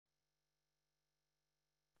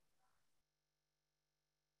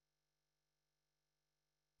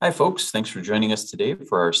Hi, folks. Thanks for joining us today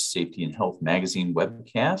for our Safety and Health Magazine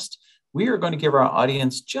webcast. We are going to give our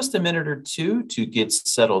audience just a minute or two to get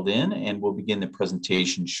settled in, and we'll begin the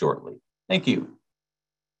presentation shortly. Thank you.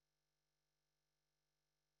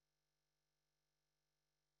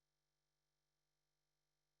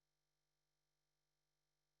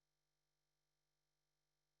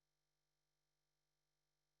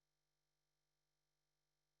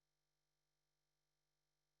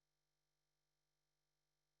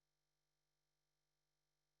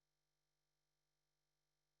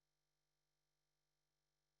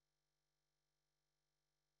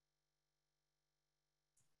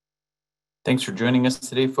 Thanks for joining us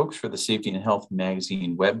today, folks, for the Safety and Health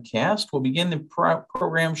Magazine webcast. We'll begin the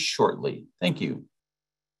program shortly. Thank you.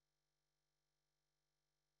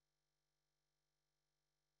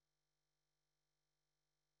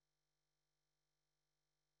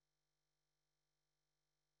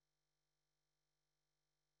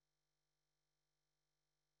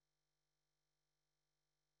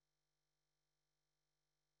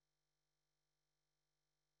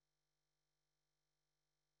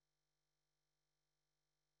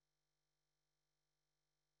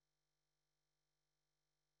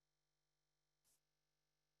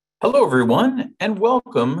 Hello, everyone, and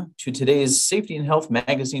welcome to today's Safety and Health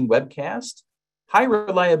Magazine webcast, High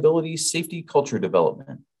Reliability Safety Culture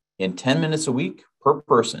Development in 10 minutes a week per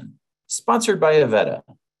person, sponsored by Avetta.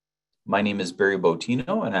 My name is Barry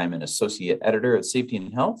Botino, and I'm an associate editor at Safety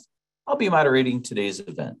and Health. I'll be moderating today's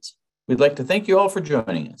event. We'd like to thank you all for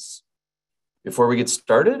joining us. Before we get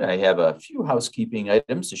started, I have a few housekeeping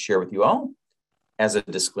items to share with you all. As a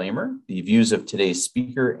disclaimer, the views of today's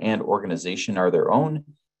speaker and organization are their own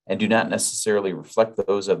and do not necessarily reflect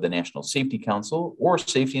those of the National Safety Council or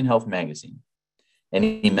Safety and Health Magazine.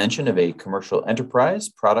 Any mention of a commercial enterprise,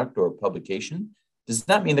 product, or publication does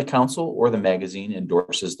not mean the council or the magazine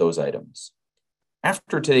endorses those items.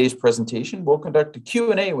 After today's presentation, we'll conduct a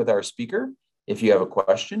Q&A with our speaker. If you have a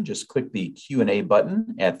question, just click the Q&A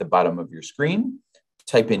button at the bottom of your screen,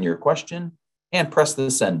 type in your question, and press the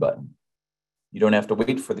send button. You don't have to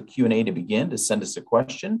wait for the Q&A to begin to send us a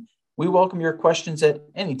question. We welcome your questions at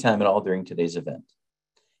any time at all during today's event.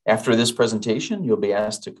 After this presentation, you'll be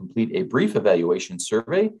asked to complete a brief evaluation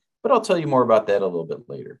survey, but I'll tell you more about that a little bit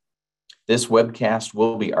later. This webcast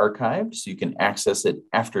will be archived, so you can access it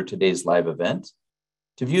after today's live event.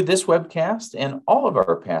 To view this webcast and all of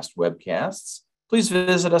our past webcasts, please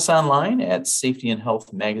visit us online at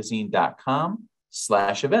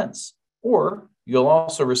safetyandhealthmagazine.com/events, or you'll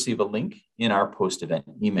also receive a link in our post-event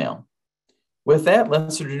email. With that,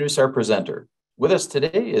 let's introduce our presenter. With us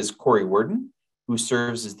today is Corey Worden, who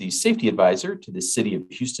serves as the safety advisor to the City of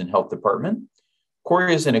Houston Health Department.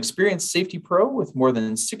 Corey is an experienced safety pro with more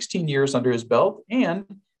than 16 years under his belt, and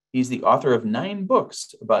he's the author of 9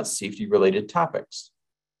 books about safety-related topics.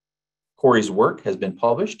 Corey's work has been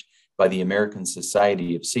published by the American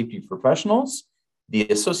Society of Safety Professionals, the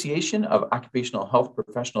Association of Occupational Health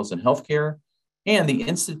Professionals in Healthcare, and the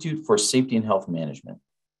Institute for Safety and Health Management.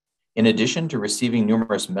 In addition to receiving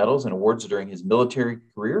numerous medals and awards during his military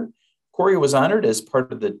career, Corey was honored as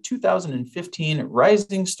part of the 2015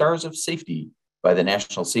 Rising Stars of Safety by the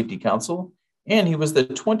National Safety Council, and he was the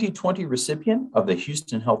 2020 recipient of the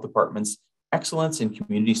Houston Health Department's Excellence in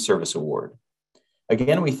Community Service Award.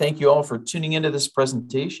 Again, we thank you all for tuning into this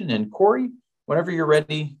presentation, and Corey, whenever you're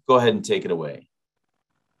ready, go ahead and take it away.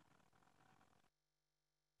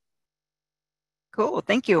 Cool,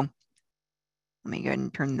 thank you. Let me go ahead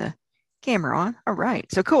and turn the camera on. All right,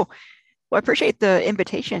 so cool. Well, I appreciate the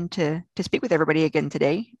invitation to speak with everybody again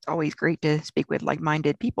today. It's always great to speak with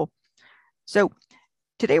like-minded people. So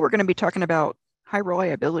today we're going to be talking about high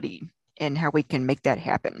reliability and how we can make that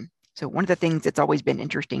happen. So one of the things that's always been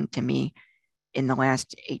interesting to me in the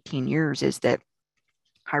last 18 years is that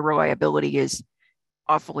high reliability is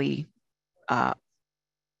awfully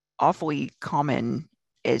common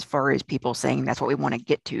as far as people saying that's what we want to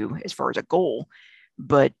get to as far as a goal,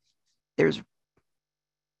 but there's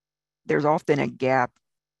often a gap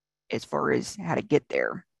as far as how to get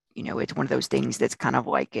there. You know, it's one of those things that's kind of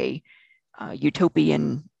like a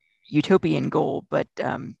utopian goal, but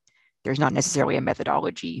there's not necessarily a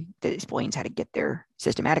methodology that explains how to get there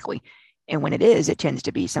systematically. And when it is, it tends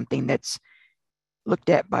to be something that's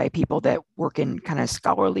looked at by people that work in kind of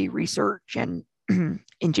scholarly research and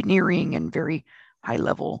engineering and very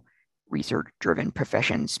high-level research-driven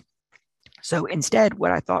professions. So instead, what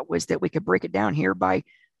I thought was that we could break it down here by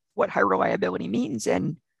what high reliability means,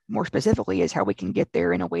 and more specifically is how we can get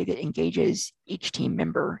there in a way that engages each team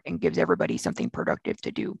member and gives everybody something productive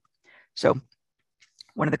to do. So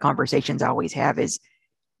one of the conversations I always have is,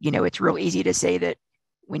 you know, it's real easy to say that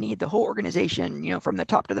we need the whole organization, from the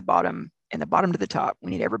top to the bottom and the bottom to the top.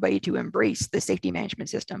 We need everybody to embrace the safety management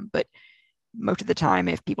system. But most of the time,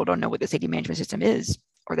 if people don't know what the safety management system is,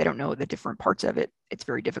 or they don't know the different parts of it, it's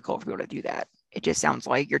very difficult for people to do that. It just sounds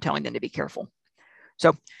like you're telling them to be careful.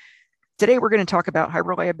 So today we're going to talk about high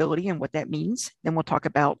reliability and what that means. Then we'll talk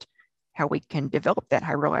about how we can develop that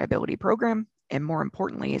high reliability program. And more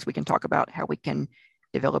importantly, is we can talk about how we can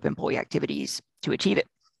develop employee activities to achieve it.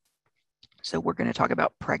 So we're going to talk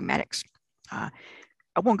about pragmatics. I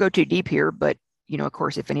won't go too deep here, but of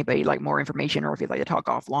course, if anybody like more information or if you'd like to talk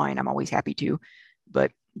offline, I'm always happy to.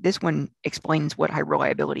 But this one explains what high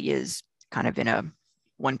reliability is kind of in a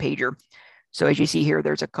one pager. So as you see here,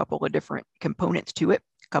 there's a couple of different components to it,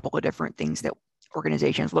 a couple of different things that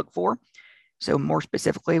organizations look for. So more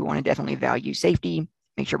specifically, we want to definitely value safety,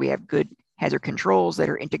 make sure we have good hazard controls that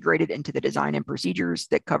are integrated into the design and procedures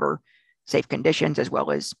that cover safe conditions as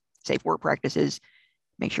well as safe work practices.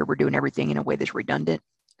 Make sure we're doing everything in a way that's redundant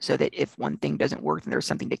so that if one thing doesn't work, then there's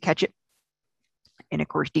something to catch it. And of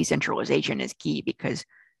course, decentralization is key because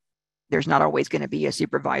there's not always going to be a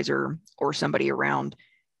supervisor or somebody around,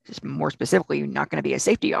 just more specifically, not going to be a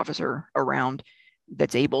safety officer around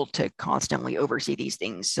that's able to constantly oversee these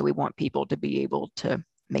things. So we want people to be able to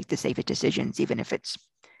make the safest decisions, even if it's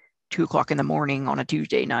 2 o'clock in the morning on a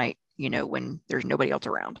Tuesday night, when there's nobody else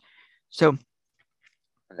around. So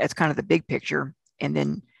that's kind of the big picture. And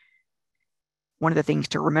then one of the things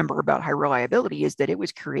to remember about high reliability is that it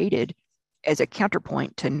was created as a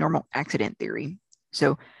counterpoint to normal accident theory.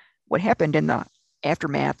 So what happened in the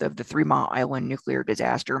aftermath of the 3 Mile Island nuclear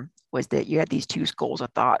disaster was that you had these 2 schools of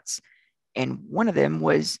thoughts. And one of them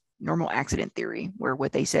was normal accident theory, where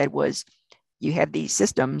what they said was you have these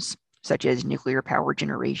systems such as nuclear power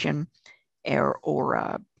generation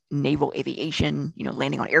or naval aviation,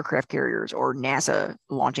 landing on aircraft carriers, or NASA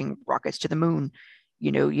launching rockets to the moon.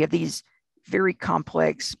 You have these very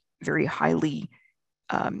complex, very highly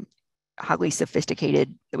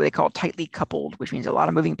sophisticated, what they call tightly coupled, which means a lot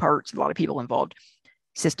of moving parts, a lot of people involved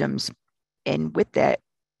systems. And with that,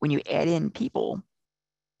 when you add in people,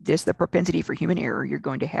 there's the propensity for human error, you're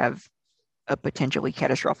going to have a potentially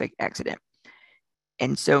catastrophic accident.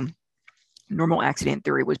 And so normal accident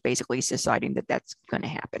theory was basically deciding that that's going to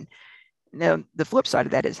happen. Now, the flip side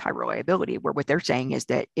of that is high reliability, where what they're saying is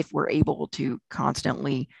that if we're able to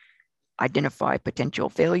constantly identify potential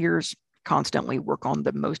failures, constantly work on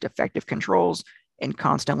the most effective controls, and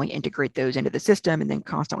constantly integrate those into the system, and then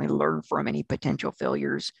constantly learn from any potential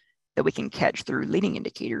failures that we can catch through leading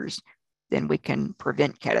indicators, then we can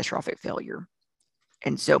prevent catastrophic failure.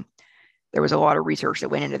 And so there was a lot of research that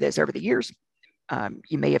went into this over the years.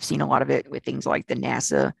 You may have seen a lot of it with things like the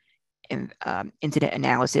NASA incident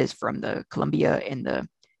analysis from the Columbia and the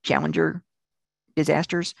Challenger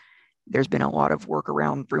disasters. There's been a lot of work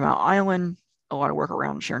around 3 Mile Island, a lot of work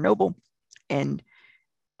around Chernobyl, and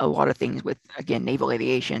a lot of things with, again, naval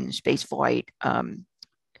aviation, space flight,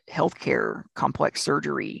 healthcare, complex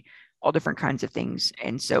surgery, all different kinds of things.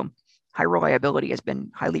 And so high reliability has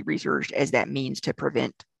been highly researched as that means to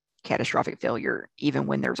prevent catastrophic failure, even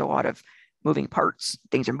when there's a lot of moving parts,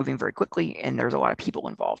 things are moving very quickly, and there's a lot of people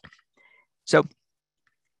involved. So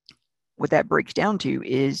what that breaks down to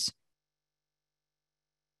is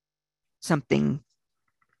something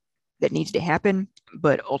that needs to happen,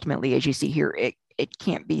 but ultimately, as you see here, it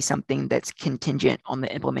can't be something that's contingent on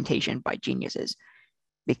the implementation by geniuses,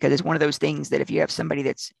 because it's one of those things that if you have somebody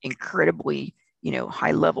that's incredibly,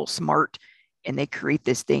 high level smart and they create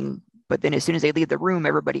this thing, but then as soon as they leave the room,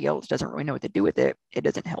 everybody else doesn't really know what to do with it, it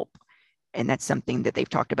doesn't help. And that's something that they've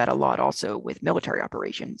talked about a lot also with military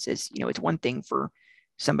operations is, it's one thing for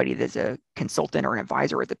somebody that's a consultant or an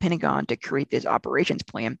advisor at the Pentagon to create this operations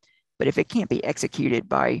plan, but if it can't be executed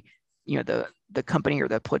by, the company or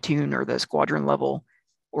the platoon or the squadron level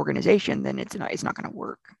organization, then it's not going to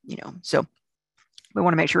work, So we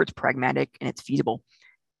want to make sure it's pragmatic and it's feasible.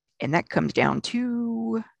 And that comes down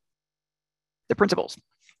to the principles.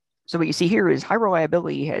 So what you see here is high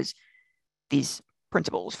reliability has these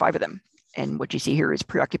principles, 5 of them. And what you see here is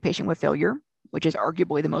preoccupation with failure, which is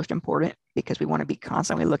arguably the most important because we want to be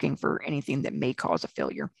constantly looking for anything that may cause a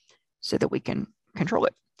failure so that we can control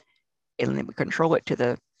it. And then we control it to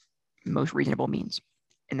the most reasonable means.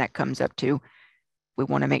 And that comes up to, we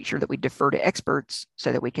want to make sure that we defer to experts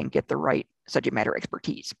so that we can get the right subject matter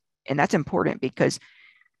expertise. And that's important because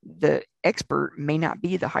the expert may not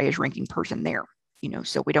be the highest ranking person there,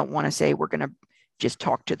 so we don't want to say we're going to just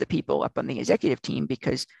talk to the people up on the executive team,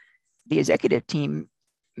 because the executive team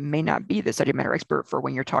may not be the subject matter expert for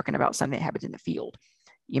when you're talking about something that happens in the field.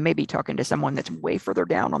 You may be talking to someone that's way further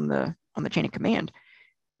down on the chain of command,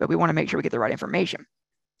 but we want to make sure we get the right information.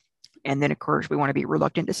 And then, of course, we want to be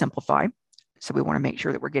reluctant to simplify. So we want to make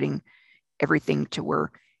sure that we're getting everything to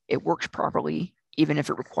where it works properly, even if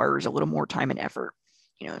it requires a little more time and effort.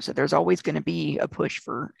 So there's always going to be a push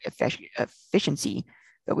for efficiency,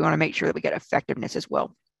 but we want to make sure that we get effectiveness as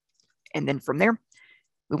well. And then from there,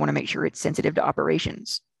 we want to make sure it's sensitive to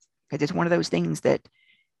operations, because it's one of those things that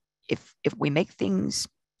if we make things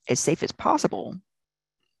as safe as possible,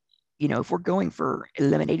 if we're going for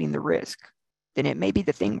eliminating the risk, then it may be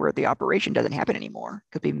the thing where the operation doesn't happen anymore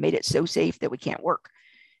because we made it so safe that we can't work.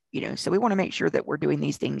 So we want to make sure that we're doing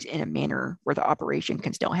these things in a manner where the operation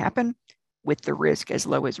can still happen with the risk as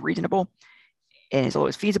low as reasonable and as low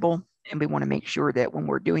as feasible. And we want to make sure that when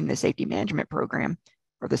we're doing the safety management program,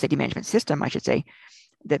 or the safety management system, I should say,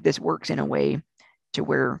 that this works in a way to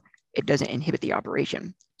where it doesn't inhibit the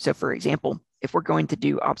operation. So for example, if we're going to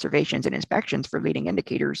do observations and inspections for leading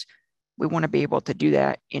indicators, we want to be able to do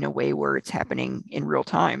that in a way where it's happening in real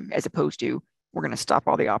time, as opposed to we're going to stop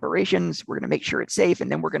all the operations, we're going to make sure it's safe,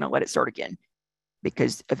 and then we're going to let it start again,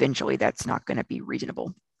 because eventually that's not going to be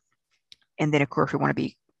reasonable. And then, of course, we want to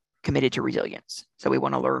be committed to resilience. So we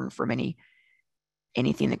want to learn from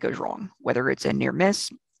anything that goes wrong, whether it's a near miss,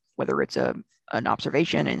 whether it's an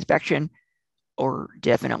observation, an inspection, or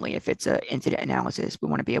definitely if it's an incident analysis, we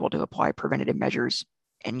want to be able to apply preventative measures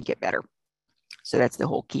and get better. So that's the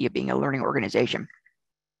whole key of being a learning organization.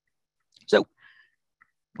 So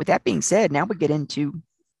with that being said, now we get into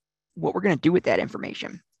what we're going to do with that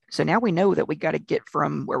information. So now we know that we got to get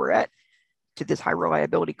from where we're at to this high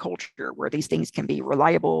reliability culture where these things can be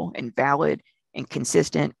reliable and valid and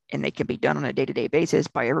consistent, and they can be done on a day-to-day basis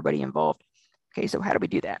by everybody involved. Okay, so how do we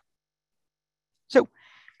do that? So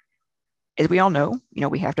as we all know,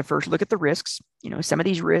 we have to first look at the risks. Some of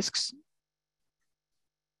these risks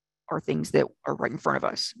are things that are right in front of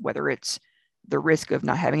us, whether it's the risk of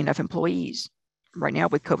not having enough employees. Right now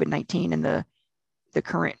with COVID-19 and the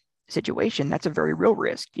current situation, that's a very real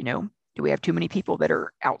risk. Do we have too many people that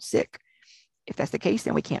are out sick? If that's the case,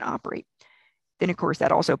 then we can't operate. Then, of course,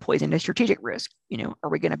 that also plays into strategic risk. Are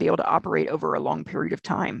we going to be able to operate over a long period of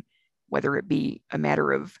time, whether it be a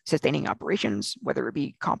matter of sustaining operations, whether it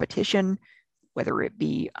be competition, whether it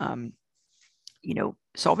be,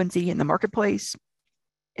 solvency in the marketplace.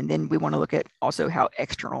 And then we want to look at also how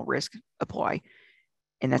external risks apply.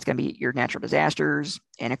 And that's going to be your natural disasters.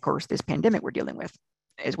 And of course, this pandemic we're dealing with,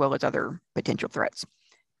 as well as other potential threats.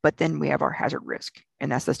 But then we have our hazard risk.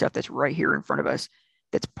 And that's the stuff that's right here in front of us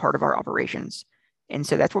that's part of our operations. And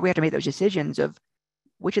so that's where we have to make those decisions of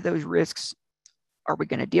which of those risks are we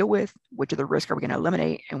going to deal with, which of the risks are we going to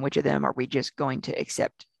eliminate, and which of them are we just going to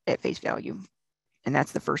accept at face value. And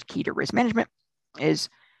that's the first key to risk management, is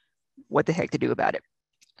what the heck to do about it.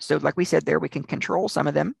 So like we said there, we can control some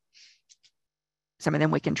of them. Some of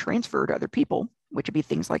them we can transfer to other people, which would be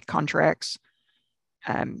things like contracts,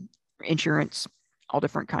 insurance, all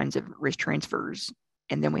different kinds of risk transfers.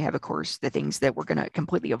 And then we have, of course, the things that we're going to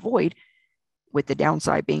completely avoid, with the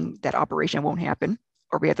downside being that operation won't happen,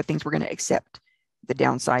 or we have the things we're going to accept, the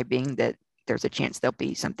downside being that there's a chance there'll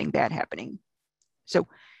be something bad happening. So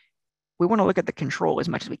we want to look at the control as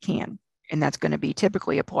much as we can. And that's going to be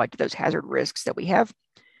typically applied to those hazard risks that we have,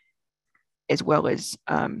 as well as,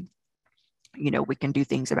 we can do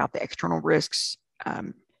things about the external risks.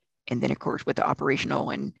 And then, of course, with the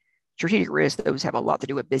operational and strategic risks, those have a lot to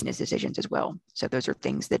do with business decisions as well. So those are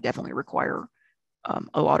things that definitely require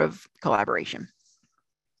a lot of collaboration.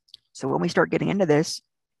 So when we start getting into this,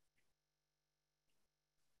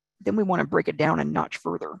 then we want to break it down a notch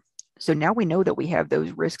further. So now we know that we have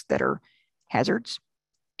those risks that are hazards.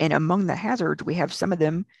 And among the hazards, we have some of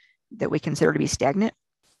them that we consider to be stagnant.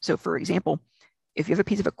 So for example, if you have a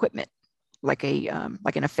piece of equipment, like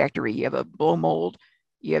in a factory, you have a blow mold,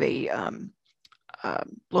 you have a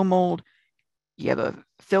blow mold, you have a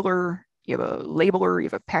filler, you have a labeler, you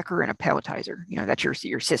have a packer, and a palletizer. That's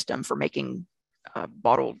your system for making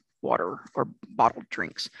bottled water or bottled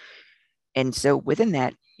drinks. And so within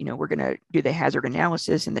that, we're going to do the hazard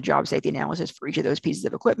analysis and the job safety analysis for each of those pieces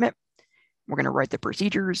of equipment. We're going to write the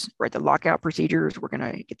procedures, write the lockout procedures. We're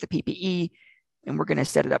going to get the PPE, and we're going to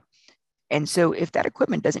set it up. And so if that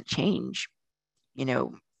equipment doesn't change,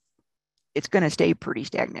 it's going to stay pretty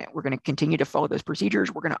stagnant. We're going to continue to follow those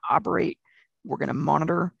procedures. We're going to operate. We're going to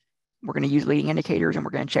monitor. We're going to use leading indicators, and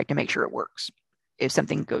we're going to check to make sure it works. If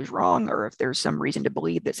something goes wrong, or if there's some reason to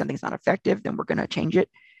believe that something's not effective, then we're going to change it.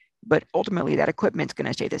 But ultimately, that equipment's going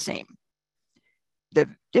to stay the same. The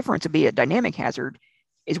difference would be a dynamic hazard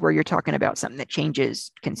is where you're talking about something that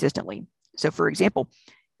changes consistently. So for example,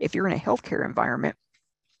 if you're in a healthcare environment,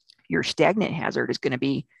 your stagnant hazard is going to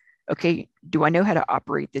be, okay, do I know how to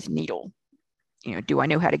operate this needle? Do I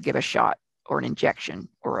know how to give a shot or an injection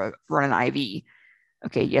or run an IV?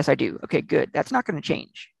 Okay, yes, I do. Okay, good. That's not going to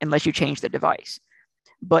change unless you change the device.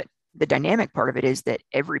 But the dynamic part of it is that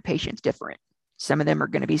every patient's different. Some of them are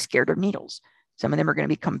going to be scared of needles. Some of them are going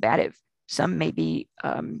to be combative. Some may be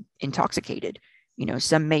intoxicated.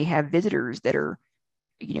 Some may have visitors that are,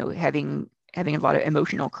 having a lot of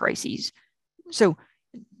emotional crises. So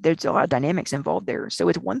there's a lot of dynamics involved there. So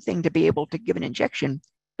it's one thing to be able to give an injection,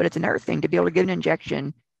 but it's another thing to be able to give an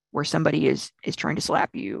injection where somebody is trying to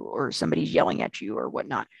slap you or somebody's yelling at you or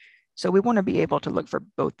whatnot. So we want to be able to look for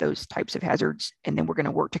both those types of hazards, and then we're going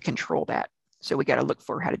to work to control that. So we got to look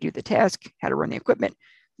for how to do the task, how to run the equipment,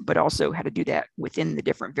 but also how to do that within the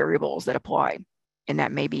different variables that apply. And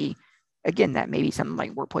that may be, again, that may be something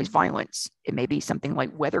like workplace violence. It may be something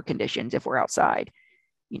like weather conditions if we're outside,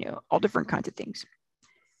 all different kinds of things.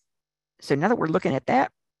 So now that we're looking at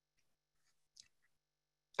that,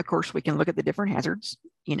 of course, we can look at the different hazards.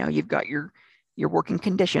 You've got your working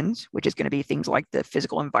conditions, which is going to be things like the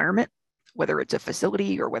physical environment, whether it's a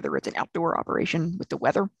facility or whether it's an outdoor operation with the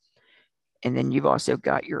weather. And then you've also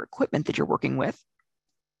got your equipment that you're working with.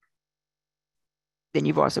 Then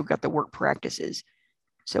you've also got the work practices.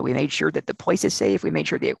 So we made sure that the place is safe. We made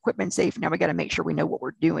sure the equipment's safe. Now we got to make sure we know what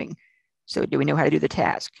we're doing. So do we know how to do the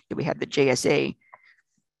task? Do we have the JSA?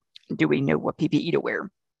 Do we know what PPE to wear?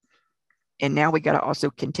 And now we got to also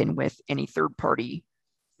contend with any third-party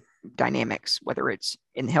dynamics, whether it's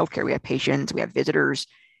in healthcare, we have patients, we have visitors.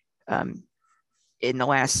 In the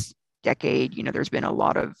last decade, there's been a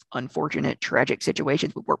lot of unfortunate, tragic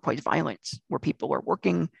situations with workplace violence where people are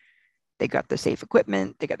working, they got the safe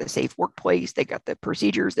equipment, they got the safe workplace, they got the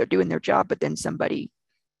procedures, they're doing their job, but then somebody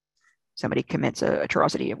commits an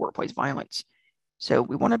atrocity of workplace violence. So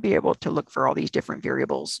we want to be able to look for all these different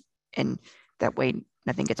variables, and that way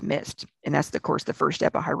nothing gets missed. And that's, of course, the first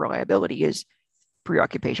step of high reliability is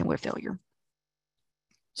preoccupation with failure.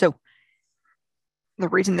 So the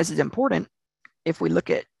reason this is important, if we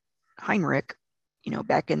look at Heinrich, way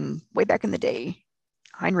back in the day,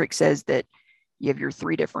 Heinrich says that you have your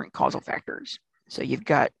three different causal factors. So you've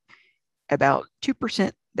got about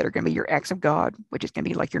 2% that are going to be your acts of God, which is going to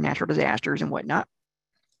be like your natural disasters and whatnot.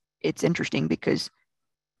 It's interesting because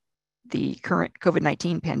the current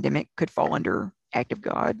COVID-19 pandemic could fall under act of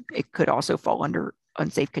God. It could also fall under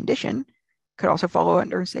unsafe condition, could also fall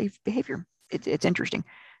under unsafe behavior. It's interesting,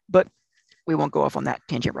 but we won't go off on that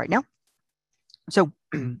tangent right now. So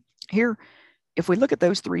here, if we look at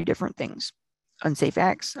those three different things, unsafe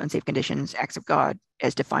acts, unsafe conditions, acts of God,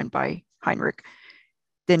 as defined by Heinrich,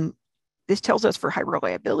 then this tells us for high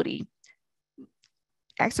reliability,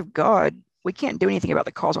 acts of God, we can't do anything about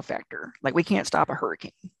the causal factor. Like we can't stop a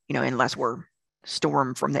hurricane, unless we're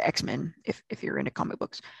Storm from the X-Men, if you're into comic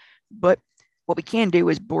books. But what we can do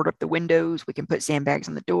is board up the windows. We can put sandbags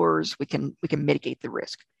on the doors. We can mitigate the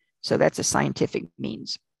risk. So that's a scientific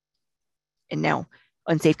means. And now,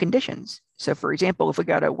 unsafe conditions. So for example, if we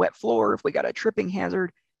got a wet floor, if we got a tripping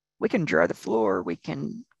hazard, we can dry the floor. We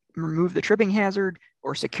can remove the tripping hazard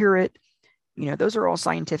or secure it. Those are all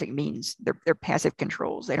scientific means. They're passive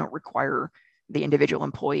controls. They don't require the individual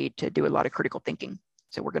employee to do a lot of critical thinking.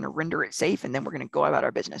 So we're going to render it safe, and then we're going to go about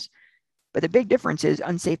our business. But the big difference is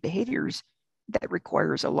unsafe behaviors that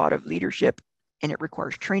requires a lot of leadership, and it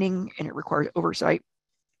requires training, and it requires oversight,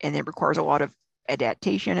 and it requires a lot of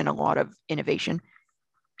adaptation and a lot of innovation.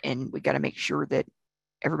 And we got to make sure that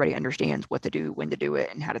everybody understands what to do, when to do it,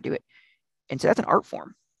 and how to do it. And so that's an art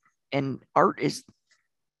form. And art is,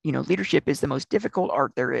 leadership is the most difficult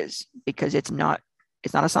art there is, because it's not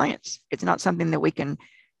a science. It's not something that we can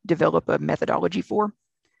develop a methodology for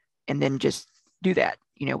and then just do that.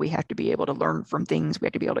 We have to be able to learn from things. We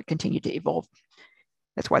have to be able to continue to evolve.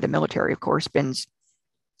 That's why the military, of course, spends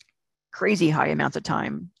crazy high amounts of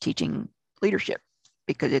time teaching leadership,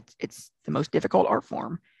 because it's the most difficult art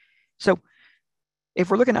form. So if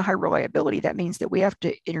we're looking at high reliability, that means that we have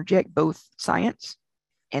to interject both science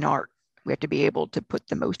and art. We have to be able to put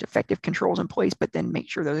the most effective controls in place, but then make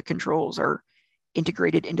sure those controls are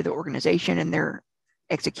integrated into the organization and they're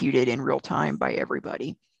executed in real time by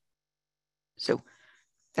everybody. So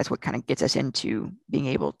that's what kind of gets us into being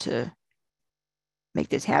able to make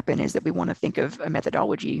this happen, is that we want to think of a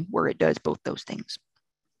methodology where it does both those things.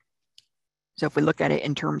 So if we look at it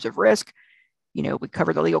in terms of risk, we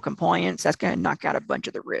cover the legal compliance. That's going to knock out a bunch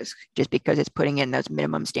of the risk just because it's putting in those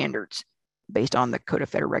minimum standards based on the Code of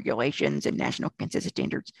Federal Regulations and national consensus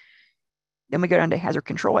standards. Then we go down to hazard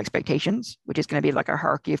control expectations, which is going to be like a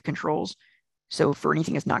hierarchy of controls. So for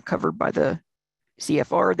anything that's not covered by the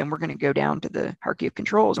CFR, then we're going to go down to the hierarchy of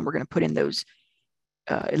controls, and we're going to put in those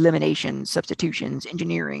eliminations, substitutions,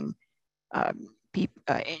 engineering,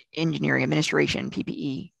 engineering, administration,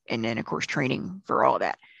 PPE, and then of course training for all of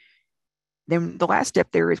that. Then the last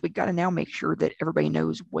step there is we got to now make sure that everybody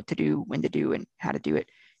knows what to do, when to do, and how to do it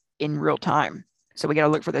in real time. So we got to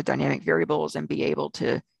look for the dynamic variables and be able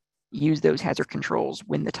to use those hazard controls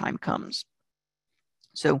when the time comes.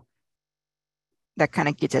 So that kind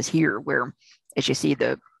of gets us here where, as you see,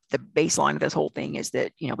 the baseline of this whole thing is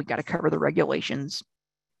that, we got to cover the regulations,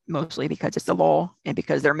 mostly because it's the law and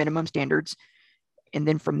because they're minimum standards. And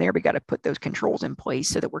then from there, we got to put those controls in place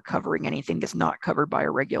so that we're covering anything that's not covered by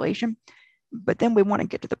a regulation. But then we want to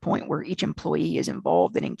get to the point where each employee is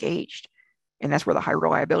involved and engaged. And that's where the high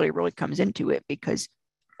reliability really comes into it. Because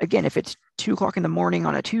again, if it's 2:00 in the morning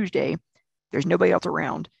on a Tuesday, there's nobody else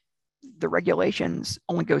around, the regulations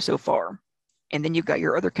only go so far. And then you've got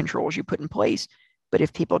your other controls you put in place. But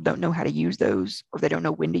if people don't know how to use those, or they don't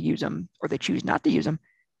know when to use them, or they choose not to use them,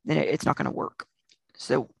 then it's not going to work.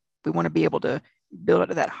 So we want to be able to build it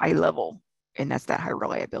to that high level, and that's that high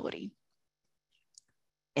reliability.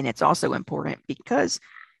 And it's also important because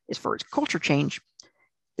as far as culture change,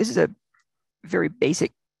 this is a very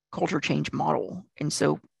basic culture change model. And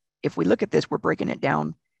so if we look at this, we're breaking it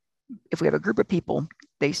down. If we have a group of people,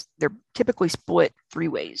 they're typically split 3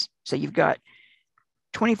 ways. So you've got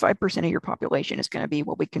 25% of your population is going to be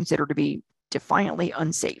what we consider to be defiantly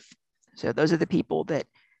unsafe. So those are the people that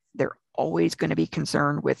they're always going to be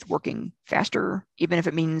concerned with working faster, even if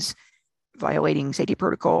it means violating safety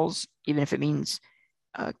protocols, even if it means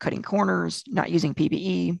cutting corners, not using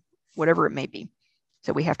PPE, whatever it may be.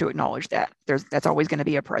 So we have to acknowledge that. That's always going to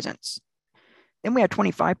be a presence. Then we have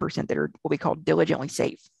 25% that are what we call diligently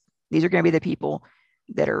safe. These are going to be the people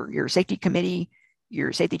that are your safety committee,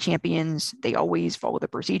 your safety champions. They always follow the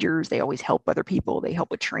procedures. They always help other people. They help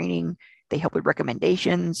with training. They help with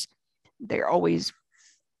recommendations. They're always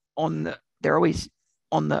on the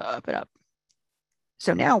up and up.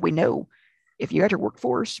 So now we know if you had your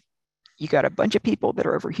workforce, you got a bunch of people that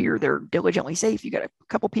are over here, they're diligently safe. You got a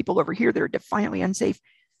couple people over here that are defiantly unsafe.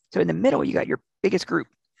 So in the middle, you got your biggest group,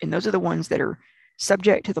 and those are the ones that are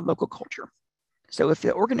subject to the local culture. So if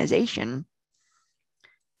the organization,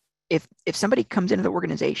 if somebody comes into the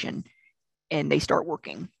organization and they start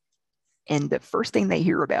working, and the first thing they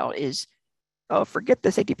hear about is, oh, forget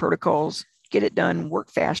the safety protocols, get it done,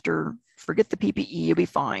 work faster, forget the PPE, you'll be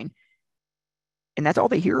fine. And that's all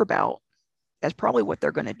they hear about. That's probably what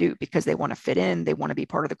they're going to do because they want to fit in. They want to be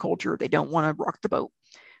part of the culture. They don't want to rock the boat.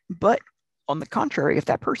 But on the contrary, if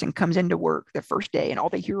that person comes into work the first day and all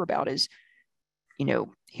they hear about is,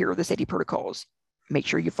 here are the safety protocols, make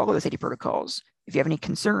sure you follow the safety protocols. If you have any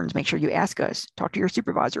concerns, make sure you ask us, talk to your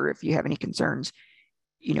supervisor if you have any concerns.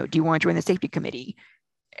 Do you want to join the safety committee?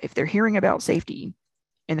 If they're hearing about safety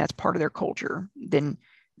and that's part of their culture, then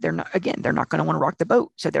they're not going to want to rock the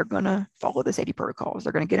boat. So they're going to follow the safety protocols.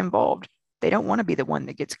 They're going to get involved. They don't want to be the one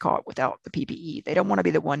that gets caught without the PPE. They don't want to be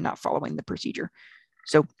the one not following the procedure.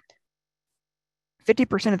 So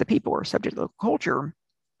 50% of the people are subject to local culture.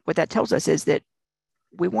 What that tells us is that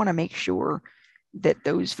we want to make sure that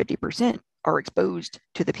those 50% are exposed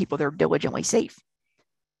to the people that are diligently safe.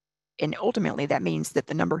 And ultimately, that means that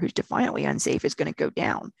the number who's defiantly unsafe is going to go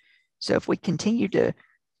down. So if we continue to,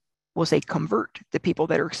 we'll say, convert the people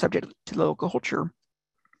that are subject to local culture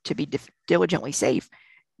to be diligently safe,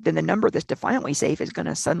 then the number that's defiantly safe is going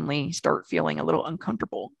to suddenly start feeling a little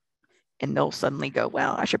uncomfortable. And they'll suddenly go,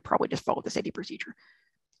 well, I should probably just follow the safety procedure.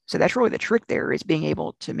 So that's really the trick there, is being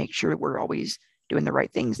able to make sure we're always doing the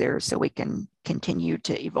right things there so we can continue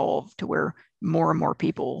to evolve to where more and more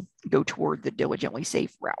people go toward the diligently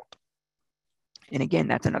safe route. And again,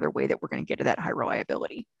 that's another way that we're going to get to that high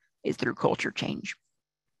reliability, is through culture change.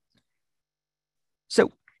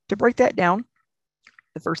 So to break that down,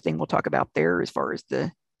 the first thing we'll talk about there as far as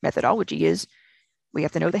the methodology is we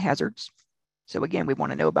have to know the hazards. So again, we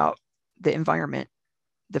want to know about the environment,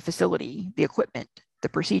 the facility, the equipment, the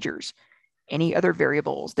procedures, any other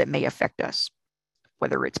variables that may affect us,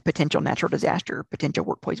 whether it's potential natural disaster, potential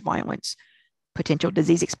workplace violence, potential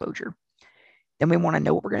disease exposure. Then we want to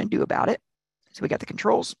know what we're going to do about it. So we got the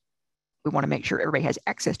controls. We want to make sure everybody has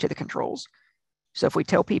access to the controls. So if we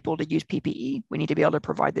tell people to use PPE, we need to be able to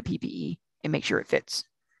provide the PPE and make sure it fits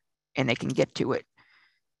and they can get to it.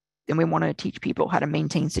 Then we want to teach people how to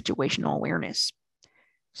maintain situational awareness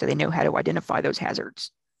so they know how to identify those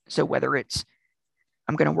hazards. So whether it's,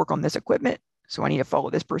 I'm going to work on this equipment, so I need to follow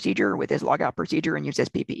this procedure with this logout procedure and use this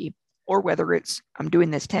PPE, or whether it's, I'm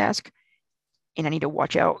doing this task and I need to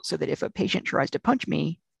watch out so that if a patient tries to punch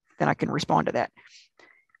me, then I can respond to that.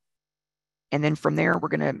 And then from there, we're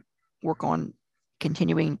going to work on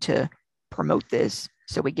continuing to promote this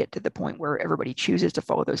So we get to the point where everybody chooses to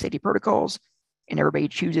follow those safety protocols and everybody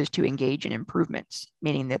chooses to engage in improvements,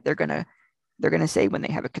 meaning that they're going to say when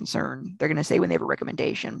they have a concern, they're going to say when they have a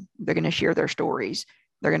recommendation, they're going to share their stories,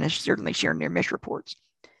 they're going to certainly share near miss reports.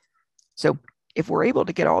 So if we're able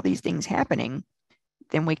to get all these things happening,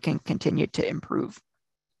 then we can continue to improve.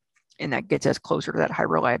 And that gets us closer to that high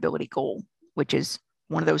reliability goal, which is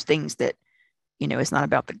one of those things that, it's not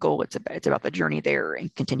about the goal, it's about the journey there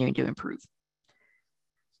and continuing to improve.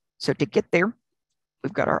 So to get there,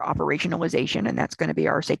 we've got our operationalization, and that's going to be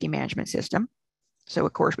our safety management system. So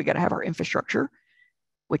of course, we got to have our infrastructure,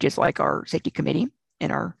 which is like our safety committee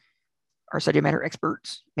and our subject matter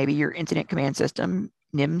experts, maybe your incident command system,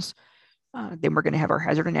 NIMS. Then we're going to have our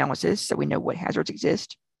hazard analysis, so we know what hazards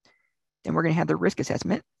exist. Then we're going to have the risk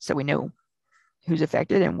assessment, so we know who's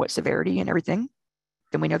affected and what severity and everything.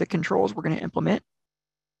 Then we know the controls we're going to implement.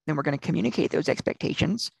 Then we're going to communicate those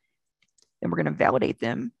expectations. Then we're going to validate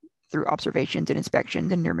them through observations and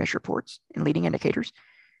inspections and near miss reports and leading indicators.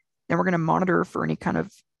 Then we're going to monitor for any kind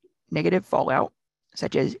of negative fallout,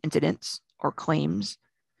 such as incidents or claims.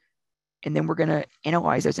 And then we're going to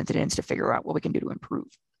analyze those incidents to figure out what we can do to improve.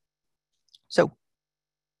 So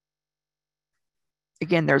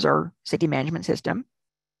again, there's our safety management system.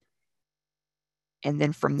 And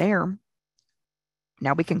then from there,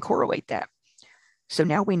 now we can correlate that. So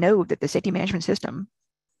now we know that the safety management system,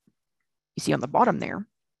 you see on the bottom there,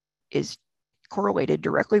 is correlated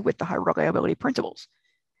directly with the high reliability principles.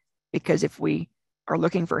 Because if we are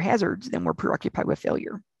looking for hazards, then we're preoccupied with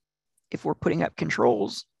failure. If we're putting up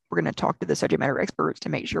controls, we're going to talk to the subject matter experts to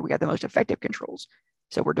make sure we got the most effective controls.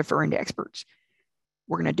 So we're deferring to experts.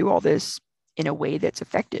 We're going to do all this in a way that's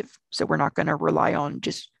effective. So we're not going to rely on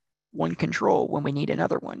just one control when we need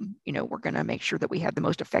another one. We're going to make sure that we have the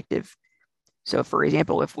most effective. So for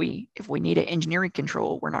example, if we need an engineering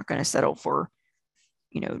control, we're not going to settle for,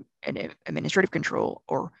 an administrative control,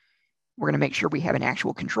 or we're going to make sure we have an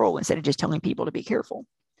actual control instead of just telling people to be careful.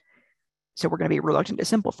 So we're going to be reluctant to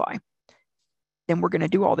simplify. Then we're going to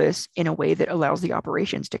do all this in a way that allows the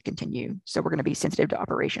operations to continue. So we're going to be sensitive to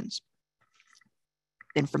operations.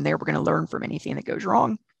 Then from there, we're going to learn from anything that goes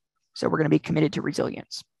wrong. So we're going to be committed to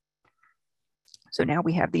resilience. So now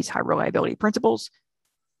we have these high reliability principles.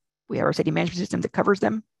 We have our safety management system that covers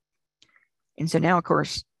them. And so now, of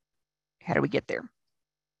course, how do we get there?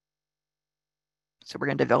 So we're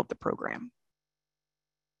going to develop the program.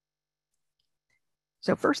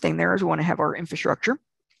 So first thing there is we want to have our infrastructure.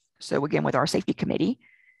 So again, with our safety committee,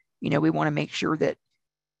 we want to make sure that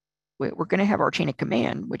we're going to have our chain of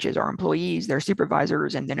command, which is our employees, their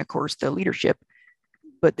supervisors, and then of course the leadership.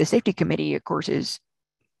 But the safety committee, of course, is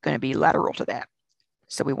going to be lateral to that.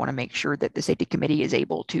 So we want to make sure that the safety committee is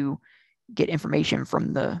able to get information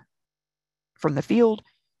from the field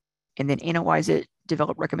and then analyze it,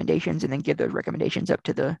 develop recommendations, and then give those recommendations up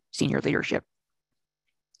to the senior leadership.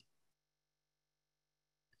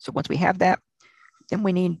 So once we have that, then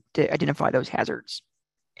we need to identify those hazards.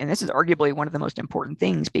 And this is arguably one of the most important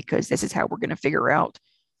things, because this is how we're going to figure out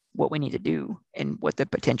what we need to do and what the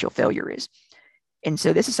potential failure is. And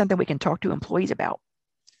so this is something we can talk to employees about.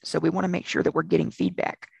 So we want to make sure that we're getting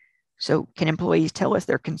feedback. So can employees tell us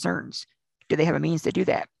their concerns? Do they have a means to do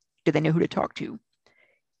that? Do they know who to talk to?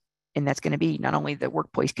 And that's going to be not only the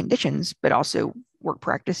workplace conditions, but also work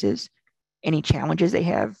practices, any challenges they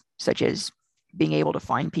have, such as being able to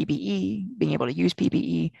find PPE, being able to use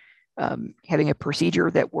PPE, having a procedure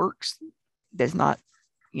that works, that's not,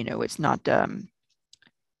 it's not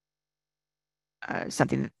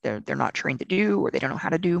something that they're not trained to do or they don't know how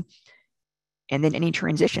to do. And then any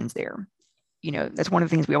transitions there. That's one of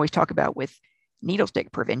the things we always talk about with needle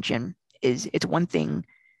stick prevention is it's one thing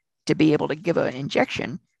to be able to give an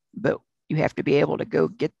injection, but you have to be able to go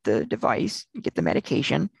get the device, get the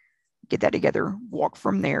medication, get that together, walk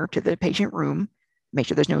from there to the patient room, make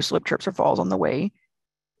sure there's no slip, trips, or falls on the way,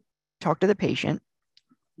 talk to the patient,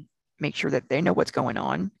 make sure that they know what's going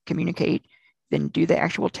on, communicate, then do the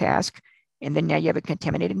actual task. And then now you have a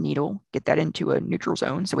contaminated needle, get that into a neutral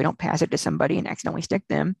zone so we don't pass it to somebody and accidentally stick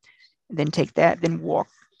them. And then take that, then walk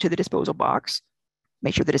to the disposal box,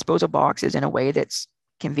 make sure the disposal box is in a way that's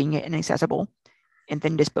convenient and accessible, and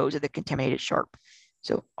then dispose of the contaminated sharp.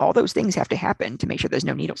 So all those things have to happen to make sure there's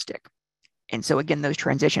no needle stick. And so again, those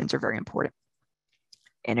transitions are very important.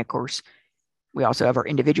 And of course, we also have our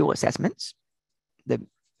individual assessments. The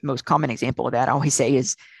most common example of that I always say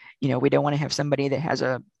is, we don't want to have somebody that has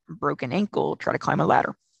a broken ankle try to climb a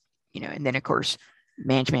ladder, and then of course,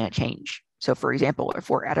 management change. So for example, if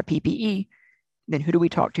we're out of PPE, then who do we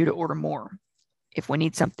talk to order more? If we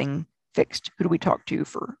need something fixed, who do we talk to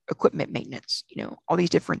for equipment maintenance? All these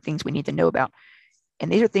different things we need to know about.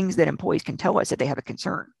 And these are things that employees can tell us that they have a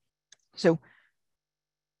concern. So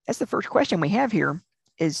that's the first question we have here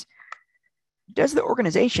is, does the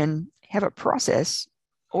organization have a process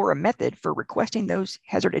or a method for requesting those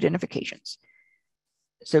hazard identifications?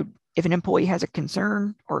 So if an employee has a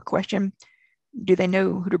concern or a question, do they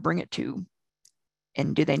know who to bring it to?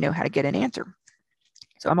 And do they know how to get an answer?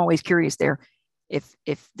 So I'm always curious there if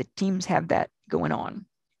the teams have that going on.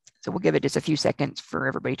 So we'll give it just a few seconds for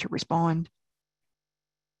everybody to respond.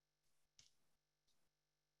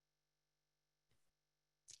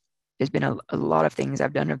 There's been a lot of things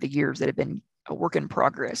I've done over the years that have been a work in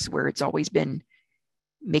progress, where it's always been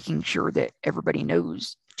making sure that everybody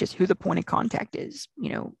knows just who the point of contact is,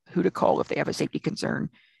 who to call if they have a safety concern.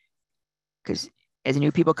 Because as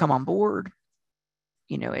new people come on board,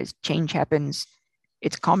 as change happens,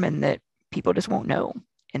 it's common that people just won't know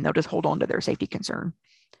and they'll just hold on to their safety concern.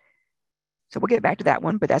 So we'll get back to that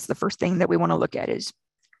one, but that's the first thing that we want to look at is,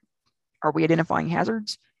 are we identifying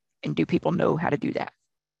hazards and do people know how to do that?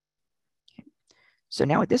 Okay. So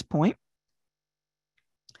now at this point,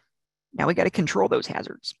 now we got to control those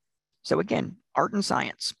hazards. So again, art and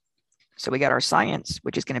science. So we got our science,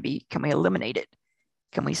 which is going to be, can we eliminate it?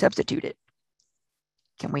 Can we substitute it?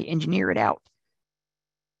 Can we engineer it out?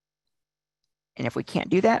 And if we can't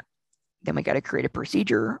do that, then we got to create a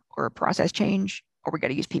procedure or a process change, or we got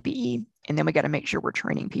to use PPE. And then we got to make sure we're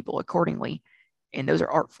training people accordingly. And those are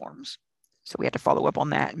art forms. So we have to follow up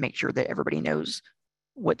on that and make sure that everybody knows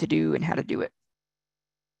what to do and how to do it.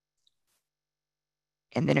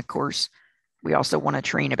 And then, of course, we also want to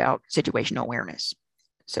train about situational awareness.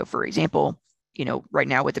 So, for example, right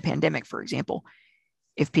now with the pandemic, for example,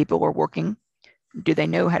 if people are working, do they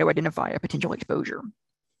know how to identify a potential exposure?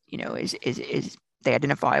 Is they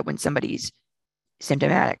identify when somebody's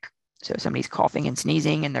symptomatic? So somebody's coughing and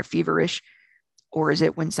sneezing and they're feverish, or is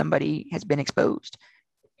it when somebody has been exposed?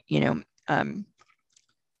 If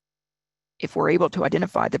we're able to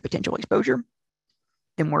identify the potential exposure,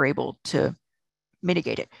 then we're able to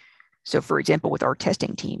mitigate it. So for example, with our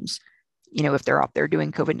testing teams, if they're out there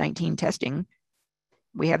doing COVID-19 testing,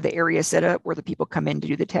 we have the area set up where the people come in to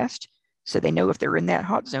do the test. So they know if they're in that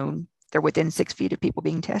hot zone, they're within 6 feet of people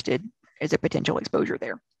being tested as a potential exposure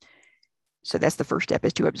there. So that's the first step,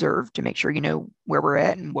 is to observe, to make sure you know where we're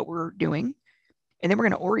at and what we're doing. And then we're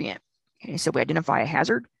going to orient. Okay, so we identify a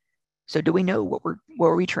hazard. So do we know what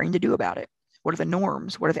are we trained to do about it? What are the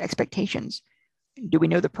norms? What are the expectations? Do we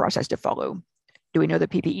know the process to follow? Do we know the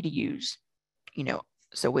PPE to use?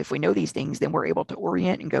 So if we know these things, then we're able to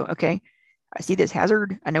orient and go, okay, I see this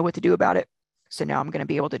hazard. I know what to do about it. So now I'm going to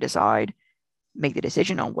be able to decide, make the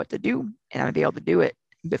decision on what to do, and I'm going to be able to do it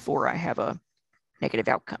before I have a negative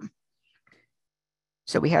outcome.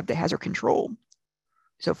 So we have the hazard control.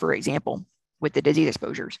 So for example, with the disease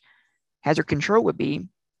exposures, hazard control would be,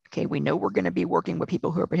 okay, we know we're going to be working with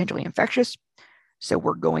people who are potentially infectious. So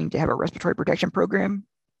we're going to have a respiratory protection program.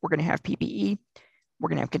 We're going to have PPE. We're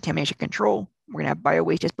going to have contamination control. We're going to have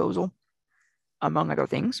bio-waste disposal, among other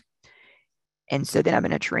things. And so then I'm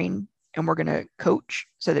going to train and we're going to coach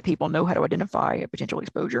so that people know how to identify a potential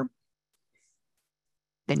exposure.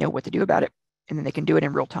 They know what to do about it, and then they can do it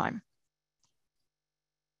in real time.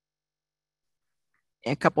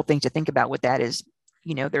 And a couple things to think about with that is,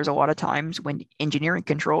 there's a lot of times when engineering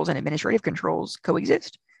controls and administrative controls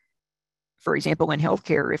coexist. For example, in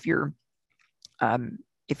healthcare, if you're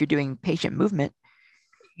doing patient movement,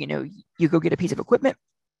 you go get a piece of equipment,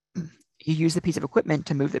 you use the piece of equipment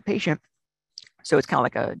to move the patient. So it's kind of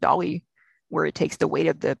like a dolly where it takes the weight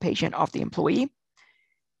of the patient off the employee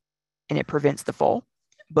and it prevents the fall.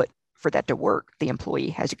 But for that to work, the employee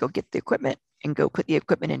has to go get the equipment and go put the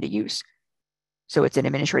equipment into use. So it's an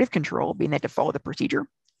administrative control, being they have to follow the procedure.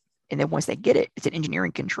 And then once they get it, it's an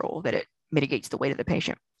engineering control that it mitigates the weight of the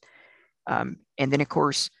patient. And then, of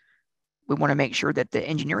course, we want to make sure that the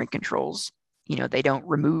engineering controls, they don't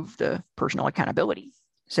remove the personal accountability.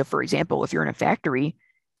 So for example, if you're in a factory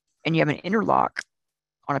and you have an interlock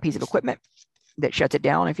on a piece of equipment that shuts it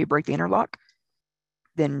down if you break the interlock,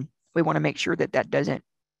 then we want to make sure that that doesn't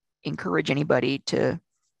encourage anybody to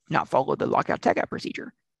not follow the lockout tagout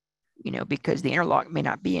procedure, because the interlock may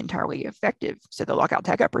not be entirely effective. So the lockout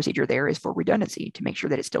tagout procedure there is for redundancy, to make sure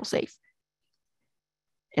that it's still safe.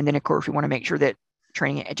 And then, of course, we want to make sure that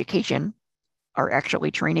training and education are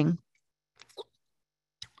actually training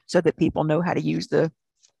so that people know how to use the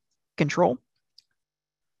control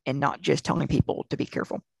and not just telling people to be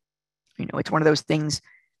careful. It's one of those things.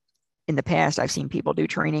 In the past, I've seen people do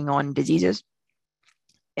training on diseases,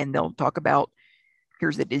 and they'll talk about,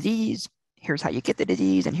 here's the disease, here's how you get the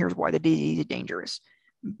disease, and here's why the disease is dangerous.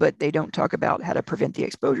 But they don't talk about how to prevent the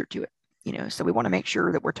exposure to it. So we want to make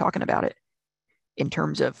sure that we're talking about it in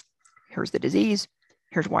terms of here's the disease,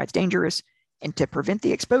 here's why it's dangerous. And to prevent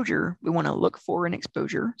the exposure, we want to look for an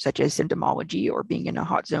exposure such as symptomology or being in a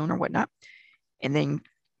hot zone or whatnot. And then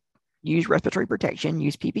use respiratory protection,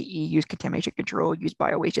 use PPE, use contamination control, use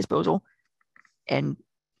biowaste disposal. And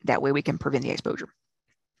that way we can prevent the exposure.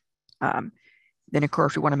 Then, of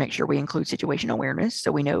course, we want to make sure we include situational awareness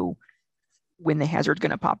so we know when the hazard's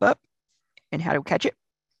going to pop up and how to catch it.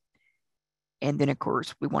 And then, of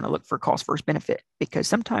course, we want to look for cost versus benefit because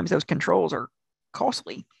sometimes those controls are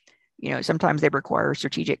costly. Sometimes they require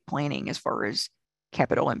strategic planning as far as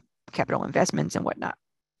capital investments and whatnot.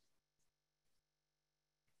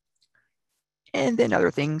 And then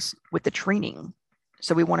other things with the training.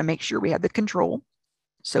 So we want to make sure we have the control.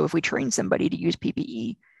 So if we train somebody to use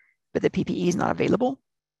PPE, but the PPE is not available,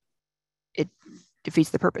 it defeats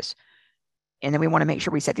the purpose. And then we want to make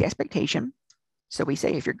sure we set the expectation. So we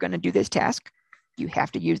say, if you're going to do this task, you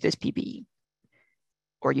have to use this PPE,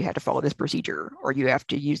 or you have to follow this procedure, or you have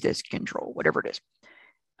to use this control, whatever it is.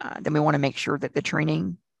 Then we want to make sure that the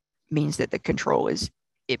training means that the control is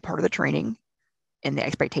part of the training and the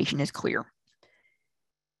expectation is clear.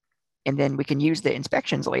 And then we can use the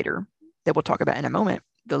inspections later that we'll talk about in a moment,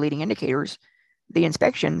 the leading indicators. The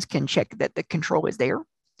inspections can check that the control is there.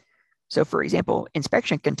 So for example,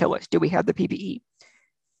 inspection can tell us, do we have the PPE?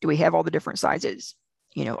 Do we have all the different sizes?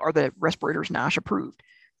 Are the respirators NIOSH approved?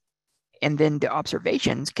 And then the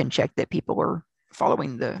observations can check that people are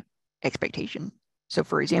following the expectation. So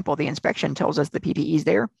for example, the inspection tells us the PPE is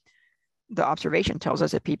there. The observation tells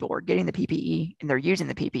us that people are getting the PPE and they're using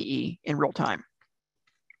the PPE in real time.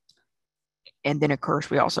 And then, of course,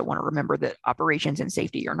 we also want to remember that operations and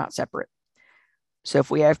safety are not separate. So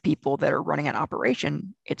if we have people that are running an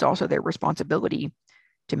operation, it's also their responsibility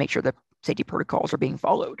to make sure the safety protocols are being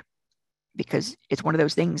followed, because it's one of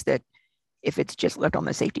those things that if it's just left on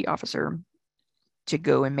the safety officer to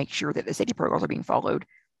go and make sure that the safety protocols are being followed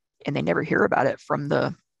and they never hear about it from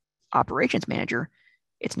the operations manager,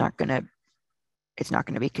 it's not going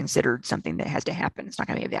to be considered something that has to happen. It's not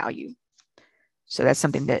going to be a value. So that's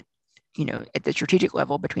something that, at the strategic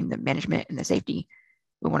level between the management and the safety,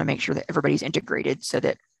 we want to make sure that everybody's integrated so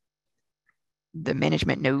that the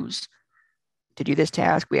management knows to do this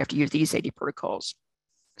task, we have to use these safety protocols.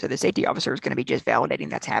 So the safety officer is going to be just validating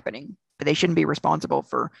that's happening, but they shouldn't be responsible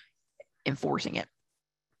for enforcing it.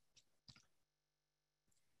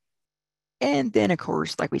 And then, of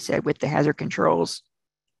course, like we said, with the hazard controls,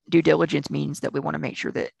 due diligence means that we want to make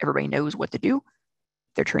sure that everybody knows what to do.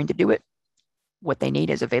 They're trained to do it. What they need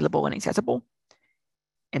is available and accessible.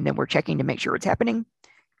 And then we're checking to make sure it's happening.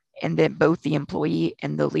 And then both the employee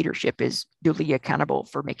and the leadership is duly accountable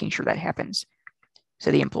for making sure that happens. So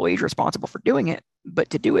the employee is responsible for doing it, but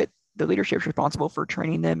to do it, the leadership is responsible for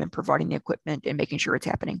training them and providing the equipment and making sure it's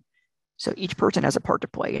happening. So each person has a part to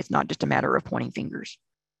play. It's not just a matter of pointing fingers.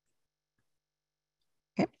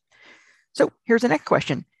 Okay. So here's the next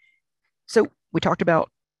question. So we talked about,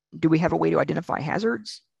 do we have a way to identify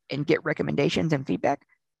hazards and get recommendations and feedback?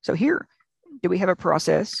 So here, do we have a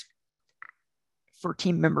process for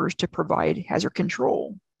team members to provide hazard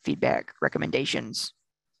control feedback, recommendations,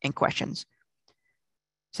 and questions?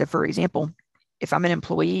 So for example, if I'm an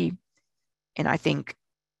employee and I think,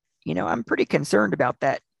 I'm pretty concerned about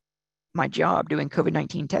that, my job doing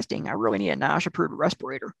COVID-19 testing, I really need a NIOSH approved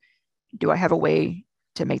respirator. Do I have a way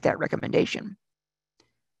to make that recommendation?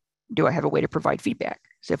 Do I have a way to provide feedback?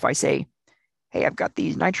 So if I say, hey, I've got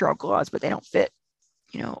these nitrile gloves, but they don't fit,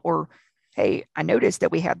 or hey, I noticed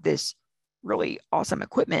that we have this really awesome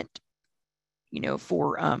equipment,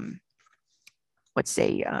 for, let's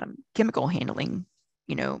say, chemical handling,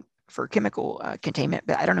 for chemical containment,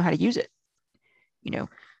 but I don't know how to use it,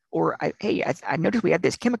 or I noticed we have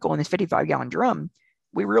this chemical in this 55-gallon drum.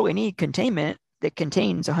 We really need containment that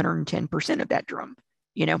contains 110% of that drum,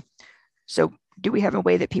 So do we have a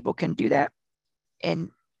way that people can do that? And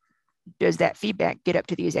does that feedback get up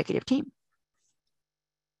to the executive team?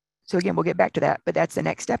 So again, we'll get back to that, but that's the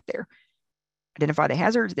next step there. Identify the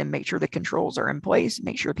hazards, then make sure the controls are in place,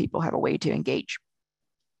 make sure people have a way to engage.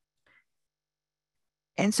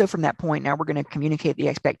 And so from that point, now we're going to communicate the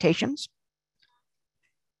expectations.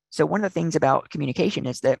 So one of the things about communication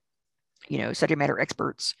is that, subject matter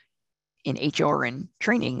experts in HR and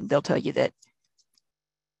training, they'll tell you that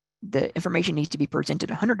the information needs to be presented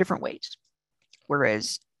 100 different ways,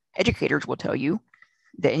 whereas educators will tell you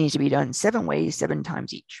that it needs to be done 7 ways, 7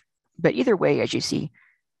 times each. But either way, as you see,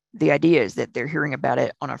 the idea is that they're hearing about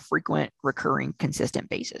it on a frequent, recurring, consistent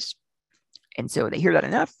basis. And so they hear that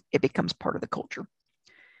enough, it becomes part of the culture.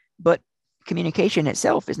 But communication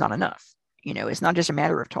itself is not enough. It's not just a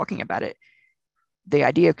matter of talking about it. The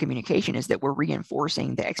idea of communication is that we're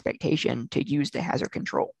reinforcing the expectation to use the hazard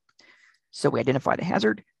control. So we identify the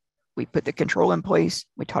hazard, we put the control in place,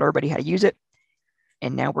 we taught everybody how to use it,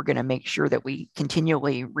 and now we're going to make sure that we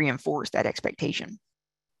continually reinforce that expectation.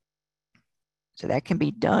 So that can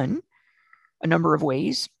be done a number of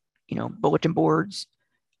ways, bulletin boards,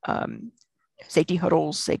 safety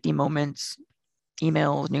huddles, safety moments,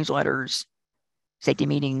 emails, newsletters, safety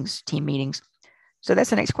meetings, team meetings. So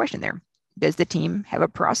that's the next question there. Does the team have a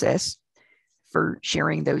process for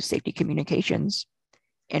sharing those safety communications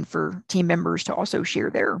and for team members to also share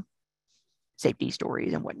their safety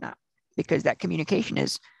stories and whatnot? Because that communication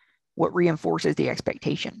is what reinforces the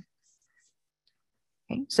expectation.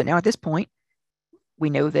 Okay, so now at this point, we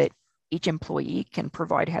know that each employee can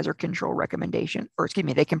provide hazard control recommendation, or excuse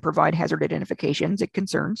me, they can provide hazard identifications and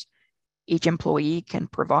concerns. Each employee can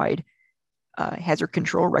provide hazard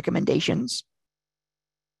control recommendations,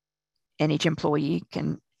 and each employee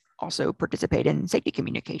can also participate in safety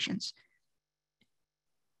communications.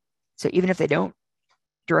 So even if they don't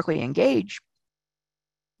directly engage,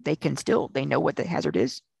 they know what the hazard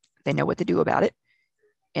is, they know what to do about it,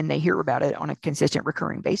 and they hear about it on a consistent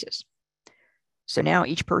recurring basis. So now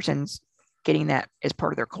each person's getting that as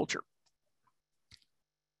part of their culture.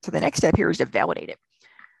 So the next step here is to validate it.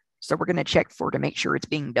 So we're going to check to make sure it's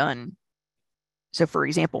being done. So for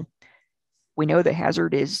example, we know the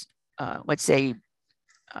hazard is, let's say,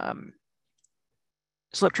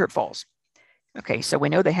 slip, trip, falls. Okay, so we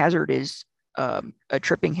know the hazard is a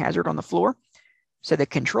tripping hazard on the floor. So the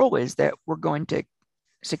control is that we're going to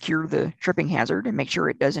secure the tripping hazard and make sure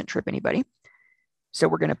it doesn't trip anybody. So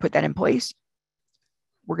we're going to put that in place.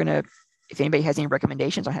 We're going to, if anybody has any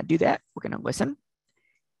recommendations on how to do that, we're going to listen.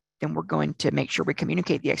 Then we're going to make sure we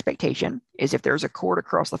communicate the expectation is if there's a cord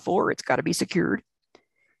across the floor, it's got to be secured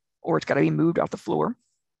or it's got to be moved off the floor.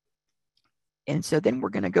 And so then we're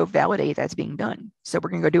going to go validate that's being done. So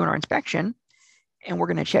we're going to go do our inspection and we're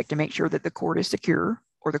going to check to make sure that the cord is secure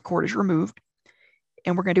or the cord is removed.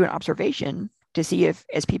 And we're going to do an observation to see if,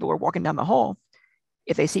 as people are walking down the hall,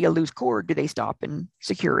 if they see a loose cord, do they stop and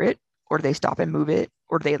secure it? Or do they stop and move it?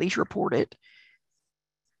 Or do they at least report it?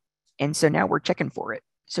 And so now we're checking for it.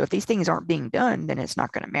 So if these things aren't being done, then it's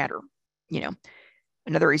not going to matter.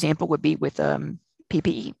 Another example would be with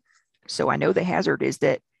PPE. So I know the hazard is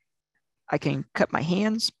that I can cut my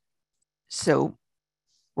hands. So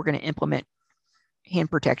we're going to implement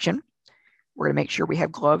hand protection. We're going to make sure we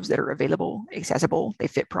have gloves that are available, accessible, they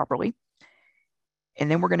fit properly.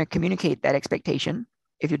 And then we're going to communicate that expectation.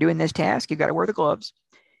 If you're doing this task, you've got to wear the gloves.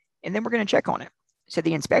 And then we're going to check on it. So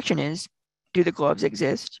the inspection is, do the gloves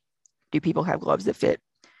exist? Do people have gloves that fit?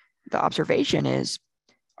 The observation is,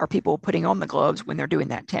 are people putting on the gloves when they're doing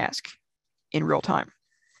that task in real time?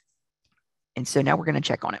 And so now we're going to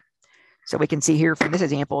check on it. So we can see here from this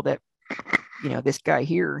example that, this guy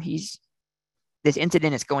here, this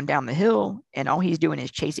incident is going down the hill and all he's doing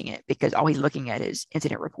is chasing it because all he's looking at is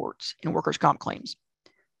incident reports and workers' comp claims.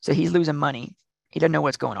 So he's losing money. He doesn't know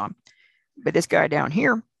what's going on. But this guy down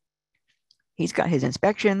here, he's got his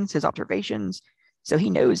inspections, his observations. So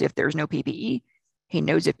he knows if there's no PPE. He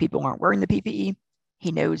knows if people aren't wearing the PPE.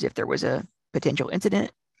 He knows if there was a potential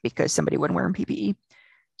incident because somebody wasn't wearing PPE.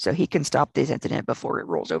 So he can stop this incident before it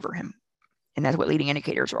rolls over him. And that's what leading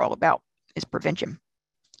indicators are all about, is prevention.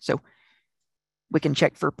 So we can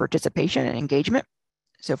check for participation and engagement.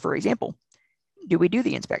 So for example, do we do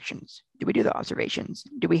the inspections? Do we do the observations?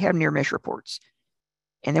 Do we have near miss reports?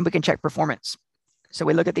 And then we can check performance. So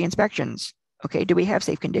we look at the inspections. Okay, do we have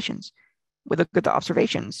safe conditions? We look at the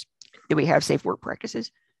observations. Do we have safe work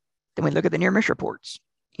practices? Then we look at the near miss reports.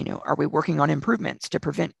 Are we working on improvements to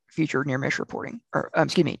prevent future near miss reporting, or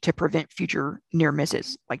to prevent future near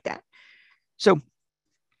misses like that? So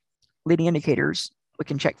leading indicators, we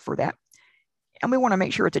can check for that. And we want to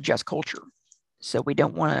make sure it's a just culture. So we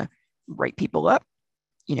don't want to write people up.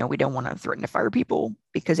 We don't want to threaten to fire people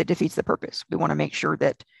because it defeats the purpose. We want to make sure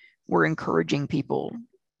that we're encouraging people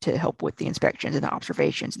to help with the inspections and the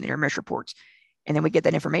observations and the near miss reports. And then we get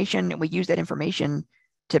that information and we use that information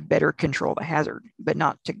to better control the hazard, but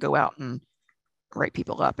not to go out and write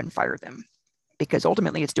people up and fire them, because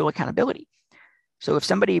ultimately it's still accountability. So if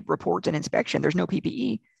somebody reports an inspection, there's no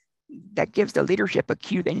PPE, that gives the leadership a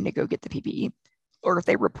cue they need to go get the PPE. Or if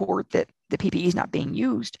they report that the PPE is not being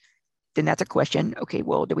used, then that's a question. Okay,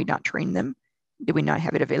 well, do we not train them? Do we not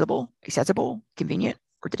have it available, accessible, convenient,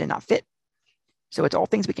 or did it not fit? So it's all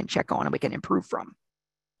things we can check on and we can improve from.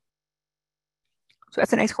 So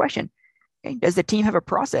that's the next question. Okay, does the team have a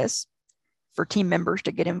process for team members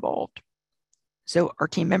to get involved? So are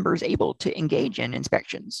team members able to engage in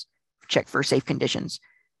inspections, check for safe conditions?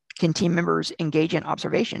 Can team members engage in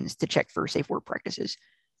observations to check for safe work practices?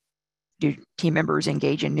 Do team members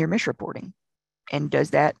engage in near-miss reporting? And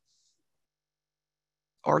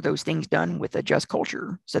are those things done with a just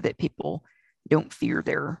culture so that people don't fear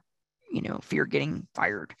fear getting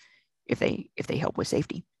fired if they help with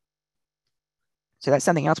safety? So that's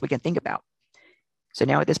something else we can think about. So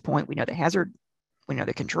now at this point, we know the hazard, we know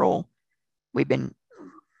the control. We've been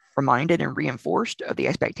reminded and reinforced of the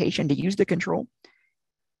expectation to use the control.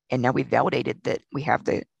 And now we've validated that we have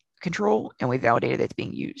the control, and we validated that it's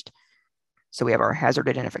being used. So we have our hazard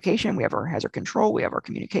identification, we have our hazard control, we have our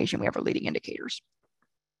communication, we have our leading indicators.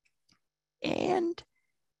 And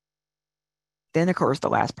then, of course, the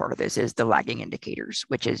last part of this is the lagging indicators,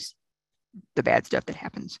 which is the bad stuff that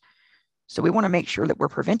happens. So we want to make sure that we're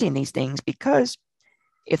preventing these things, because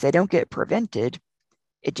if they don't get prevented,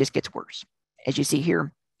 it just gets worse. As you see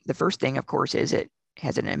here, the first thing, of course, is it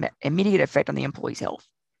has an immediate effect on the employee's health,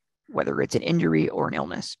 whether it's an injury or an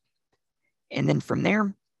illness. And then from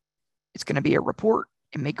there, it's going to be a report.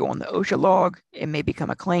 It may go on the OSHA log. It may become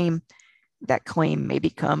a claim. That claim may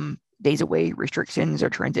become days away restrictions or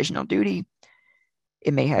transitional duty.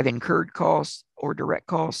 It may have incurred costs or direct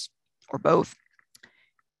costs or both.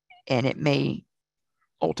 And it may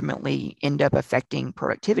ultimately end up affecting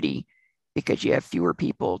productivity because you have fewer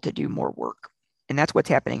people to do more work. And that's what's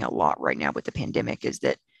happening a lot right now with the pandemic, is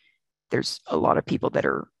that there's a lot of people that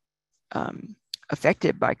are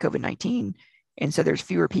affected by COVID-19. And so there's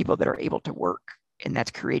fewer people that are able to work. And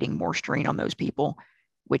that's creating more strain on those people,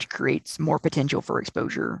 which creates more potential for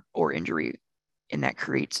exposure or injury. And that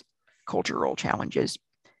creates cultural challenges,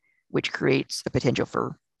 which creates the potential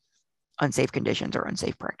for unsafe conditions or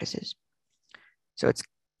unsafe practices. So it's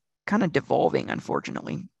kind of devolving,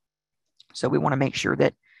 unfortunately. So we want to make sure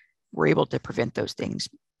that we're able to prevent those things.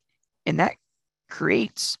 And that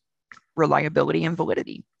creates reliability and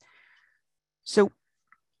validity. So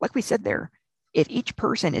like we said there, if each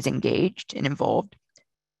person is engaged and involved,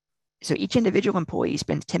 so each individual employee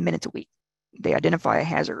spends 10 minutes a week, they identify a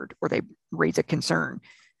hazard, or they raise a concern,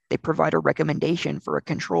 they provide a recommendation for a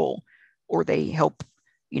control, or they help,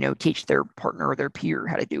 teach their partner or their peer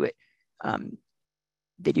how to do it.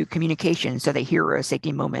 They do communication, so they hear a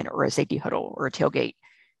safety moment or a safety huddle or a tailgate,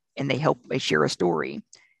 and they share a story.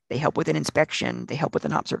 They help with an inspection, they help with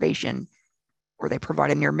an observation, or they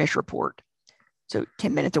provide a near-miss report. So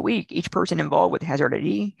 10 minutes a week, each person involved with hazard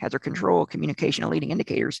ID, hazard control, communication, and leading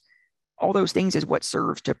indicators, all those things is what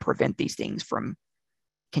serves to prevent these things from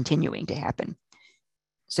continuing to happen.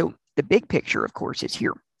 So the big picture, of course, is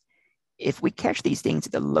here. If we catch these things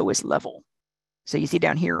at the lowest level, so you see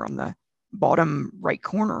down here on the bottom right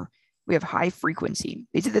corner, we have high frequency.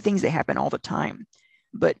 These are the things that happen all the time.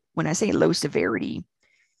 But when I say low severity,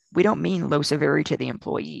 we don't mean low severity to the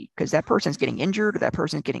employee, because that person's getting injured or that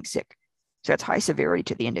person's getting sick. So that's high severity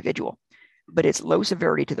to the individual, but it's low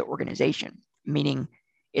severity to the organization, meaning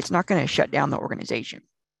it's not going to shut down the organization.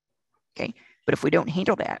 Okay. But if we don't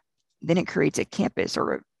handle that, then it creates a campus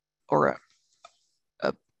or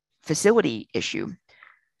a facility issue.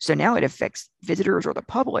 So now it affects visitors or the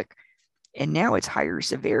public. And now it's higher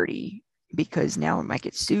severity, because now it might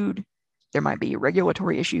get sued. There might be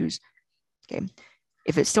regulatory issues. Okay.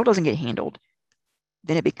 If it still doesn't get handled,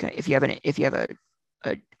 then if you have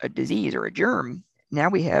a disease or a germ, now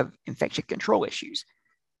we have infection control issues.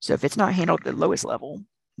 So if it's not handled at the lowest level,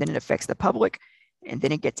 then it affects the public, and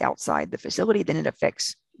then it gets outside the facility, then it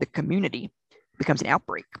affects the community, it becomes an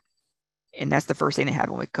outbreak. And that's the first thing that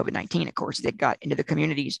happened with COVID-19, of course, it got into the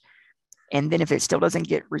communities. And then if it still doesn't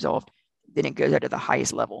get resolved, then it goes out to the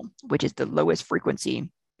highest level, which is the lowest frequency,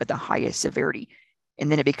 but the highest severity. And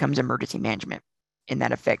then it becomes emergency management. And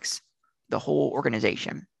that affects the whole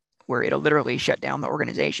organization, where it'll literally shut down the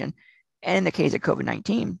organization. And in the case of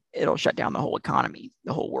COVID-19, it'll shut down the whole economy,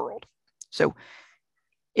 the whole world. So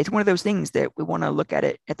it's one of those things that we want to look at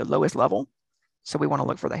it at the lowest level. So we want to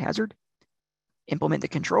look for the hazard, implement the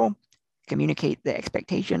control, communicate the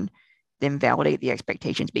expectation, then validate the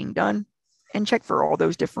expectations being done, and check for all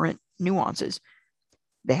those different nuances.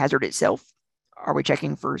 The hazard itself, are we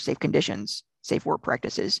checking for safe conditions, safe work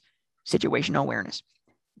practices, situational awareness?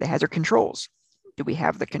 The hazard controls, do we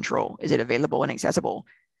have the control? Is it available and accessible?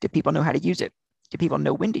 Do people know how to use it? Do people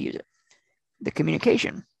know when to use it? The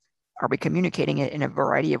communication, are we communicating it in a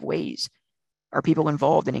variety of ways? Are people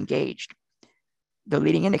involved and engaged? The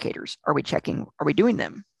leading indicators, are we doing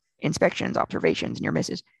them? Inspections, observations, near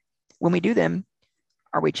misses. When we do them,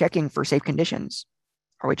 are we checking for safe conditions?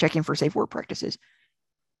 Are we checking for safe work practices?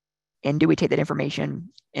 And do we take that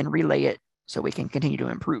information and relay it so we can continue to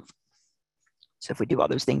improve? So if we do all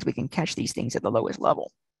those things, we can catch these things at the lowest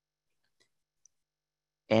level.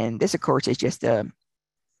 And this, of course, is just a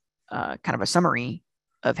kind of a summary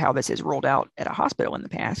of how this is rolled out at a hospital in the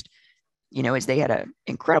past. As they had an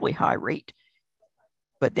incredibly high rate.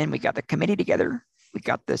 But then we got the committee together. We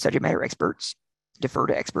got the subject matter experts, defer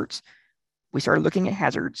to experts. We started looking at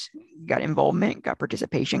hazards, got involvement, got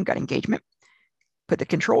participation, got engagement, put the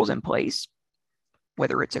controls in place,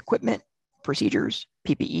 whether it's equipment, procedures,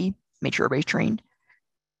 PPE, made sure everybody's trained.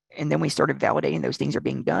 And then we started validating those things are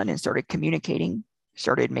being done and started communicating,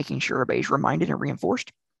 started making sure everybody's reminded and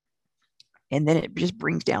reinforced. And then it just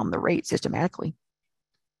brings down the rate systematically.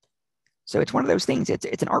 So it's one of those things.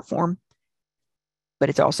 It's an art form, but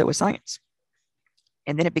it's also a science.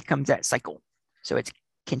 And then it becomes that cycle. So it's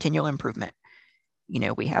continual improvement.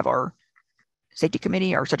 We have our safety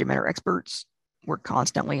committee, our subject matter experts. We're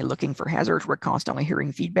constantly looking for hazards. We're constantly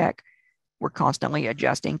hearing feedback. We're constantly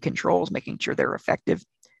adjusting controls, making sure they're effective.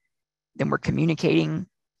 Then we're communicating.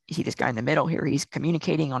 You see this guy in the middle here. He's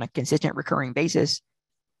communicating on a consistent, recurring basis,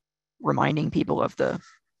 reminding people of the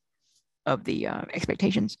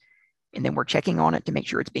expectations. And then we're checking on it to make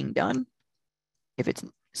sure it's being done. If it's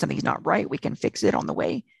something's not right, we can fix it on the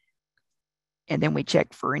way. And then we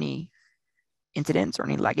check for any incidents or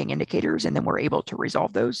any lagging indicators, and then we're able to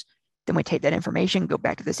resolve those. Then we take that information, go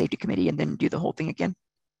back to the safety committee, and then do the whole thing again.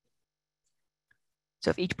 So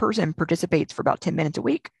if each person participates for about 10 minutes a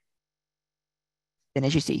week, then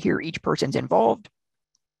as you see here, each person's involved,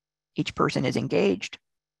 each person is engaged,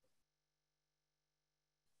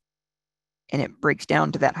 and it breaks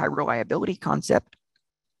down to that high reliability concept.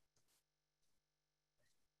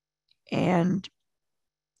 And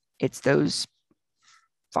it's those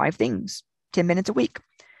 5 things, 10 minutes a week.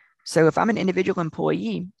 So if I'm an individual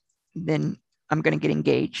employee, then I'm going to get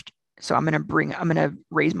engaged. So I'm going to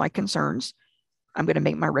raise my concerns. I'm going to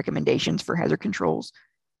make my recommendations for hazard controls.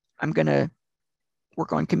 I'm going to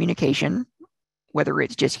work on communication, whether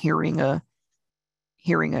it's just hearing a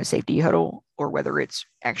safety huddle or whether it's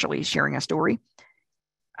actually sharing a story.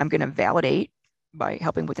 I'm going to validate by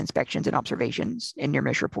helping with inspections and observations and near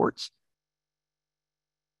miss reports.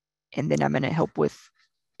 And then I'm going to help with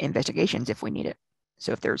investigations if we need it.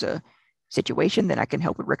 So if there's a situation, then I can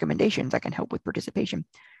help with recommendations. I can help with participation.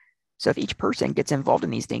 So if each person gets involved in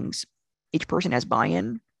these things, each person has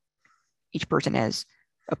buy-in, each person has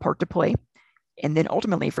a part to play. And then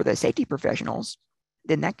ultimately for the safety professionals,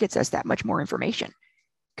 then that gets us that much more information,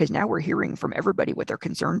 because now we're hearing from everybody what their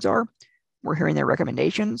concerns are. We're hearing their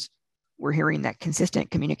recommendations. We're hearing that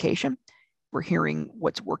consistent communication. We're hearing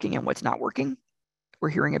what's working and what's not working. We're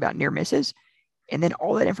hearing about near misses. And then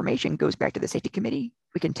all that information goes back to the safety committee.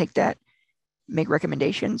 We can take that, make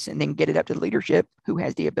recommendations, and then get it up to the leadership who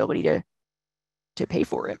has the ability to pay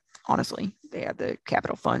for it. Honestly, they have the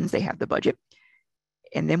capital funds, they have the budget.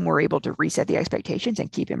 And then we're able to reset the expectations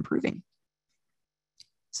and keep improving.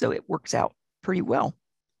 So it works out pretty well.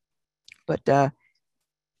 But the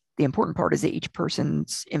important part is that each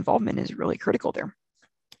person's involvement is really critical there.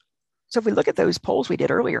 So if we look at those polls we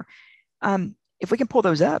did earlier, if we can pull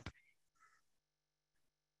those up,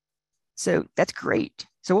 so that's great.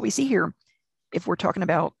 So what we see here, if we're talking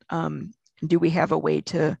about, do we have a way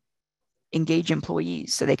to engage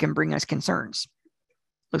employees so they can bring us concerns?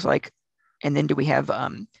 Looks like, and then do we have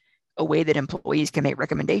a way that employees can make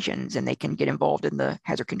recommendations and they can get involved in the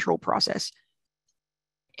hazard control process?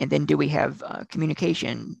 And then do we have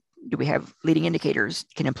communication? Do we have leading indicators?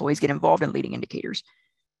 Can employees get involved in leading indicators?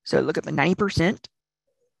 So look at the 90%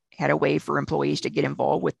 had a way for employees to get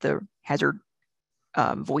involved with the hazard,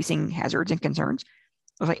 voicing hazards and concerns.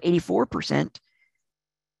 It was like 84%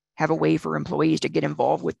 have a way for employees to get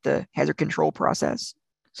involved with the hazard control process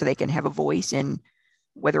so they can have a voice in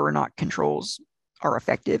whether or not controls are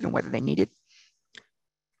effective and whether they need it.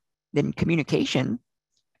 Then communication,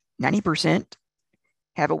 90%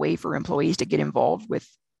 have a way for employees to get involved with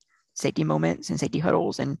safety moments and safety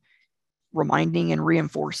huddles and reminding and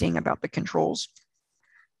reinforcing about the controls.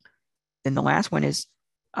 Then the last one is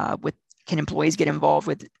can employees get involved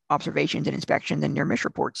with observations and inspections and near miss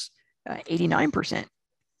reports? 89%.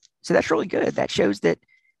 So that's really good. That shows that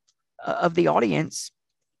of the audience,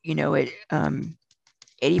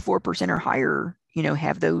 84% or higher,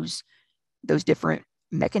 have those different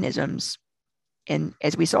mechanisms. And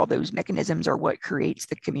as we saw, those mechanisms are what creates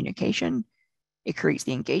the communication. It creates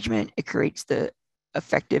the engagement. It creates the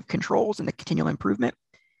effective controls and the continual improvement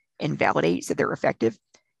and validates that they're effective.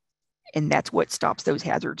 And that's what stops those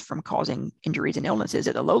hazards from causing injuries and illnesses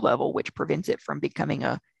at a low level, which prevents it from becoming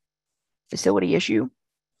a facility issue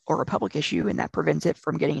or a public issue. And that prevents it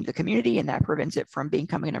from getting into the community, and that prevents it from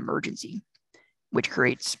becoming an emergency, which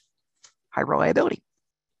creates high reliability.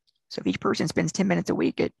 So if each person spends 10 minutes a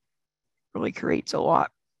week, it really creates a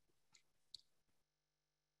lot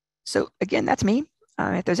So again, that's me.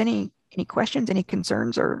 If there's any questions, any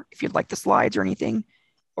concerns, or if you'd like the slides or anything,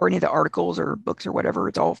 or any of the articles or books or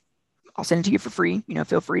whatever, I'll send it to you for free.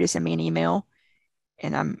 Feel free to send me an email,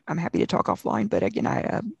 and I'm happy to talk offline. But again,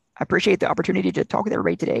 I appreciate the opportunity to talk with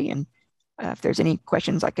everybody today. And if there's any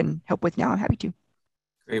questions I can help with now, I'm happy to.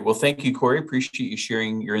 Great. Well, thank you, Corey. Appreciate you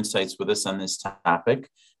sharing your insights with us on this topic.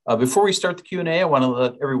 Before we start the Q&A, I want to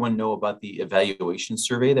let everyone know about the evaluation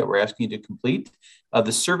survey that we're asking you to complete.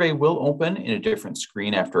 The survey will open in a different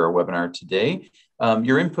screen after our webinar today.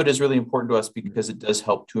 Your input is really important to us because it does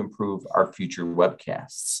help to improve our future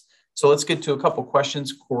webcasts. So let's get to a couple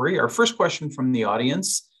questions, Corey. Our first question from the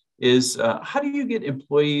audience is, how do you get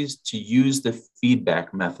employees to use the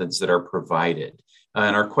feedback methods that are provided?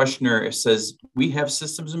 And our questioner says, we have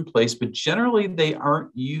systems in place, but generally they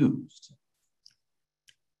aren't used.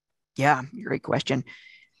 Yeah, great question.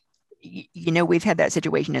 We've had that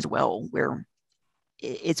situation as well, where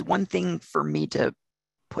it's one thing for me to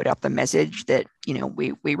put out the message that,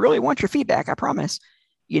 we really want your feedback, I promise.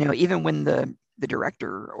 Even when the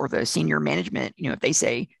director or the senior management, if they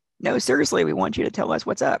say, no, seriously, we want you to tell us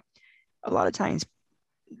what's up. A lot of times,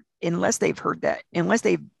 unless they've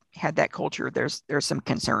had that culture, there's some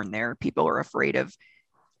concern there. People are afraid of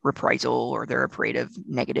reprisal, or they're afraid of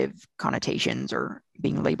negative connotations or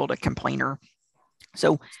being labeled a complainer.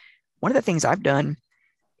 So one of the things I've done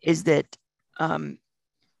is that I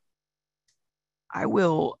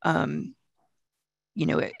will,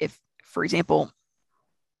 if, for example,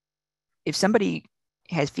 if somebody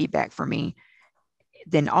has feedback for me,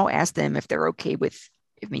 then I'll ask them if they're okay with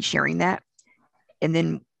me sharing that. And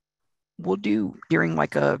then we'll do, during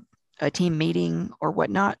like a team meeting or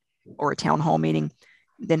whatnot, or a town hall meeting,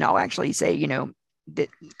 then I'll actually say, that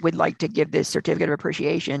we'd like to give this certificate of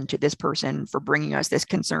appreciation to this person for bringing us this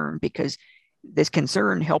concern, because this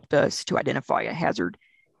concern helped us to identify a hazard.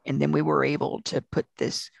 And then we were able to put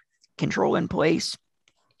this control in place,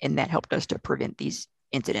 and that helped us to prevent these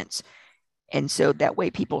incidents. And so that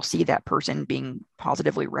way people see that person being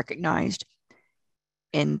positively recognized,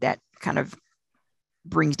 and that kind of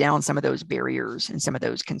brings down some of those barriers and some of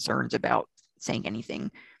those concerns about saying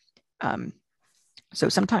anything. So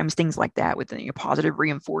sometimes things like that, with positive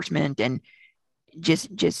reinforcement and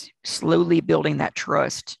just slowly building that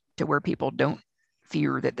trust to where people don't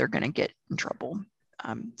fear that they're going to get in trouble.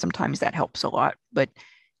 Sometimes that helps a lot, but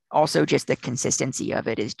also just the consistency of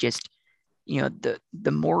it is just,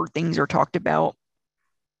 the more things are talked about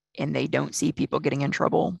and they don't see people getting in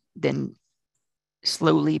trouble, then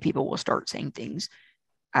slowly people will start saying things.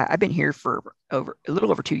 I've been here for a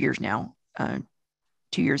little over 2 years now,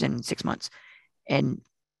 2 years and 6 months. And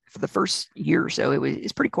for the first year or so,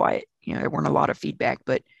 it's pretty quiet. There weren't a lot of feedback,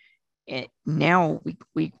 but now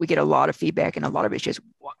we get a lot of feedback, and a lot of it's just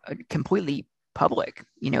completely public.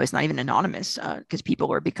 It's not even anonymous, because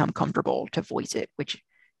people are become comfortable to voice it, which,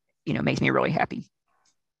 makes me really happy.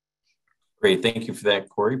 Great. Thank you for that,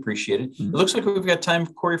 Corey. Appreciate it. It looks like we've got time,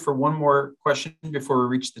 Corey, for one more question before we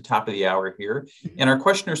reach the top of the hour here. And our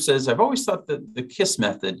questioner says, I've always thought that the KISS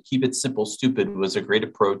method, keep it simple, stupid, was a great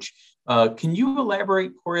approach. Can you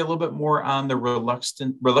elaborate, Corey, a little bit more on the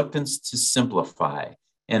reluctance to simplify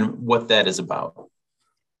and what that is about?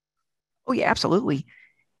 Oh, yeah, absolutely.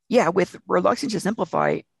 Yeah, with reluctance to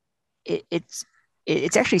simplify, it's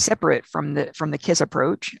actually separate from the KISS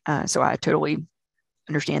approach. So I totally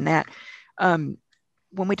understand that.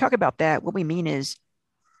 When we talk about that, what we mean is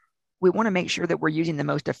we want to make sure that we're using the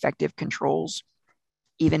most effective controls,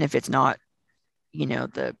 even if it's not,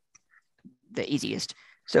 the easiest.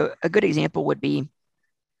 So a good example would be,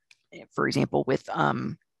 for example, with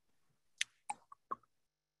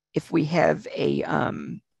if we have a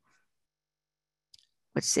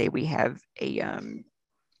let's say we have a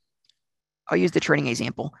I'll use the training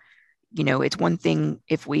example. It's one thing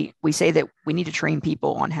if we say that we need to train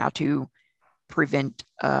people on how to prevent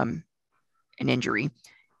an injury.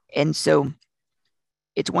 And so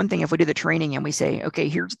it's one thing if we do the training and we say, okay,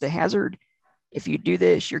 here's the hazard. If you do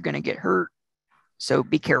this, you're going to get hurt. So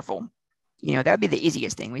be careful. That'd be the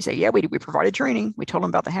easiest thing. We say, yeah, we provided training. We told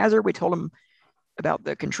them about the hazard. We told them about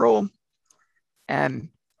the control. And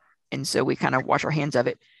so we kind of wash our hands of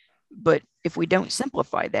it. But if we don't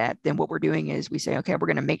simplify that, then what we're doing is we say, okay, we're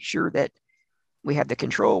going to make sure that we have the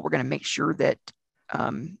control. We're going to make sure that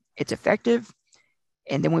it's effective.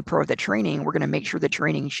 And then we provide the training. We're going to make sure the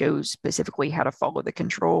training shows specifically how to follow the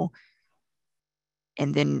control.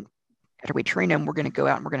 And then after we train them, we're going to go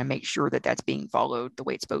out and we're going to make sure that that's being followed the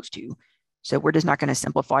way it's supposed to. So we're just not going to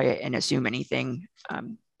simplify it and assume anything.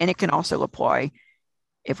 And it can also apply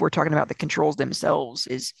if we're talking about the controls themselves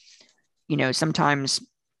is, sometimes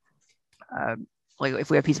like if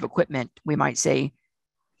we have a piece of equipment, we might say,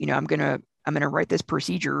 I'm gonna write this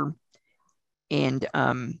procedure, and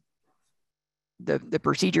the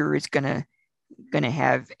procedure is gonna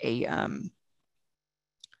have a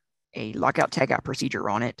lockout tagout procedure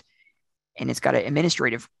on it, and it's got an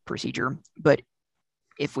administrative procedure. But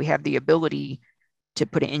if we have the ability to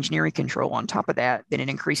put an engineering control on top of that, then it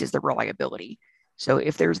increases the reliability. So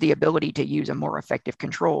if there's the ability to use a more effective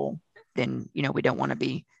control, then we don't want to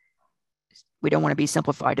be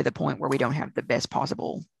simplified to the point where we don't have the best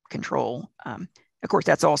possible control. Of course,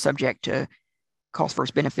 that's all subject to cost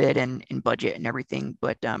versus benefit and budget and everything,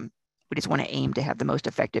 but we just want to aim to have the most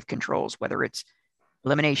effective controls, whether it's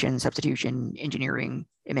elimination, substitution, engineering,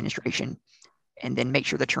 administration, and then make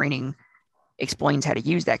sure the training explains how to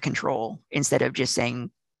use that control instead of just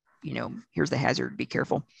saying, here's the hazard, be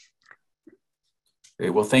careful.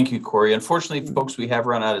 Great. Well, thank you, Corey. Unfortunately, folks, we have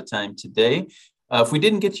run out of time today. If we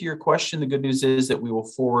didn't get to your question, the good news is that we will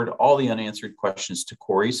forward all the unanswered questions to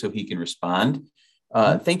Corey so he can respond.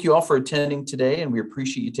 Thank you all for attending today, and we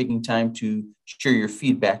appreciate you taking time to share your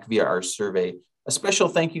feedback via our survey. A special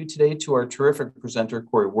thank you today to our terrific presenter,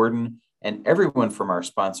 Corey Worden, and everyone from our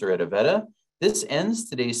sponsor at Avetta. This ends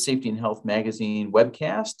today's Safety and Health Magazine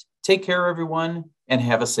webcast. Take care, everyone, and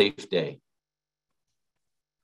have a safe day.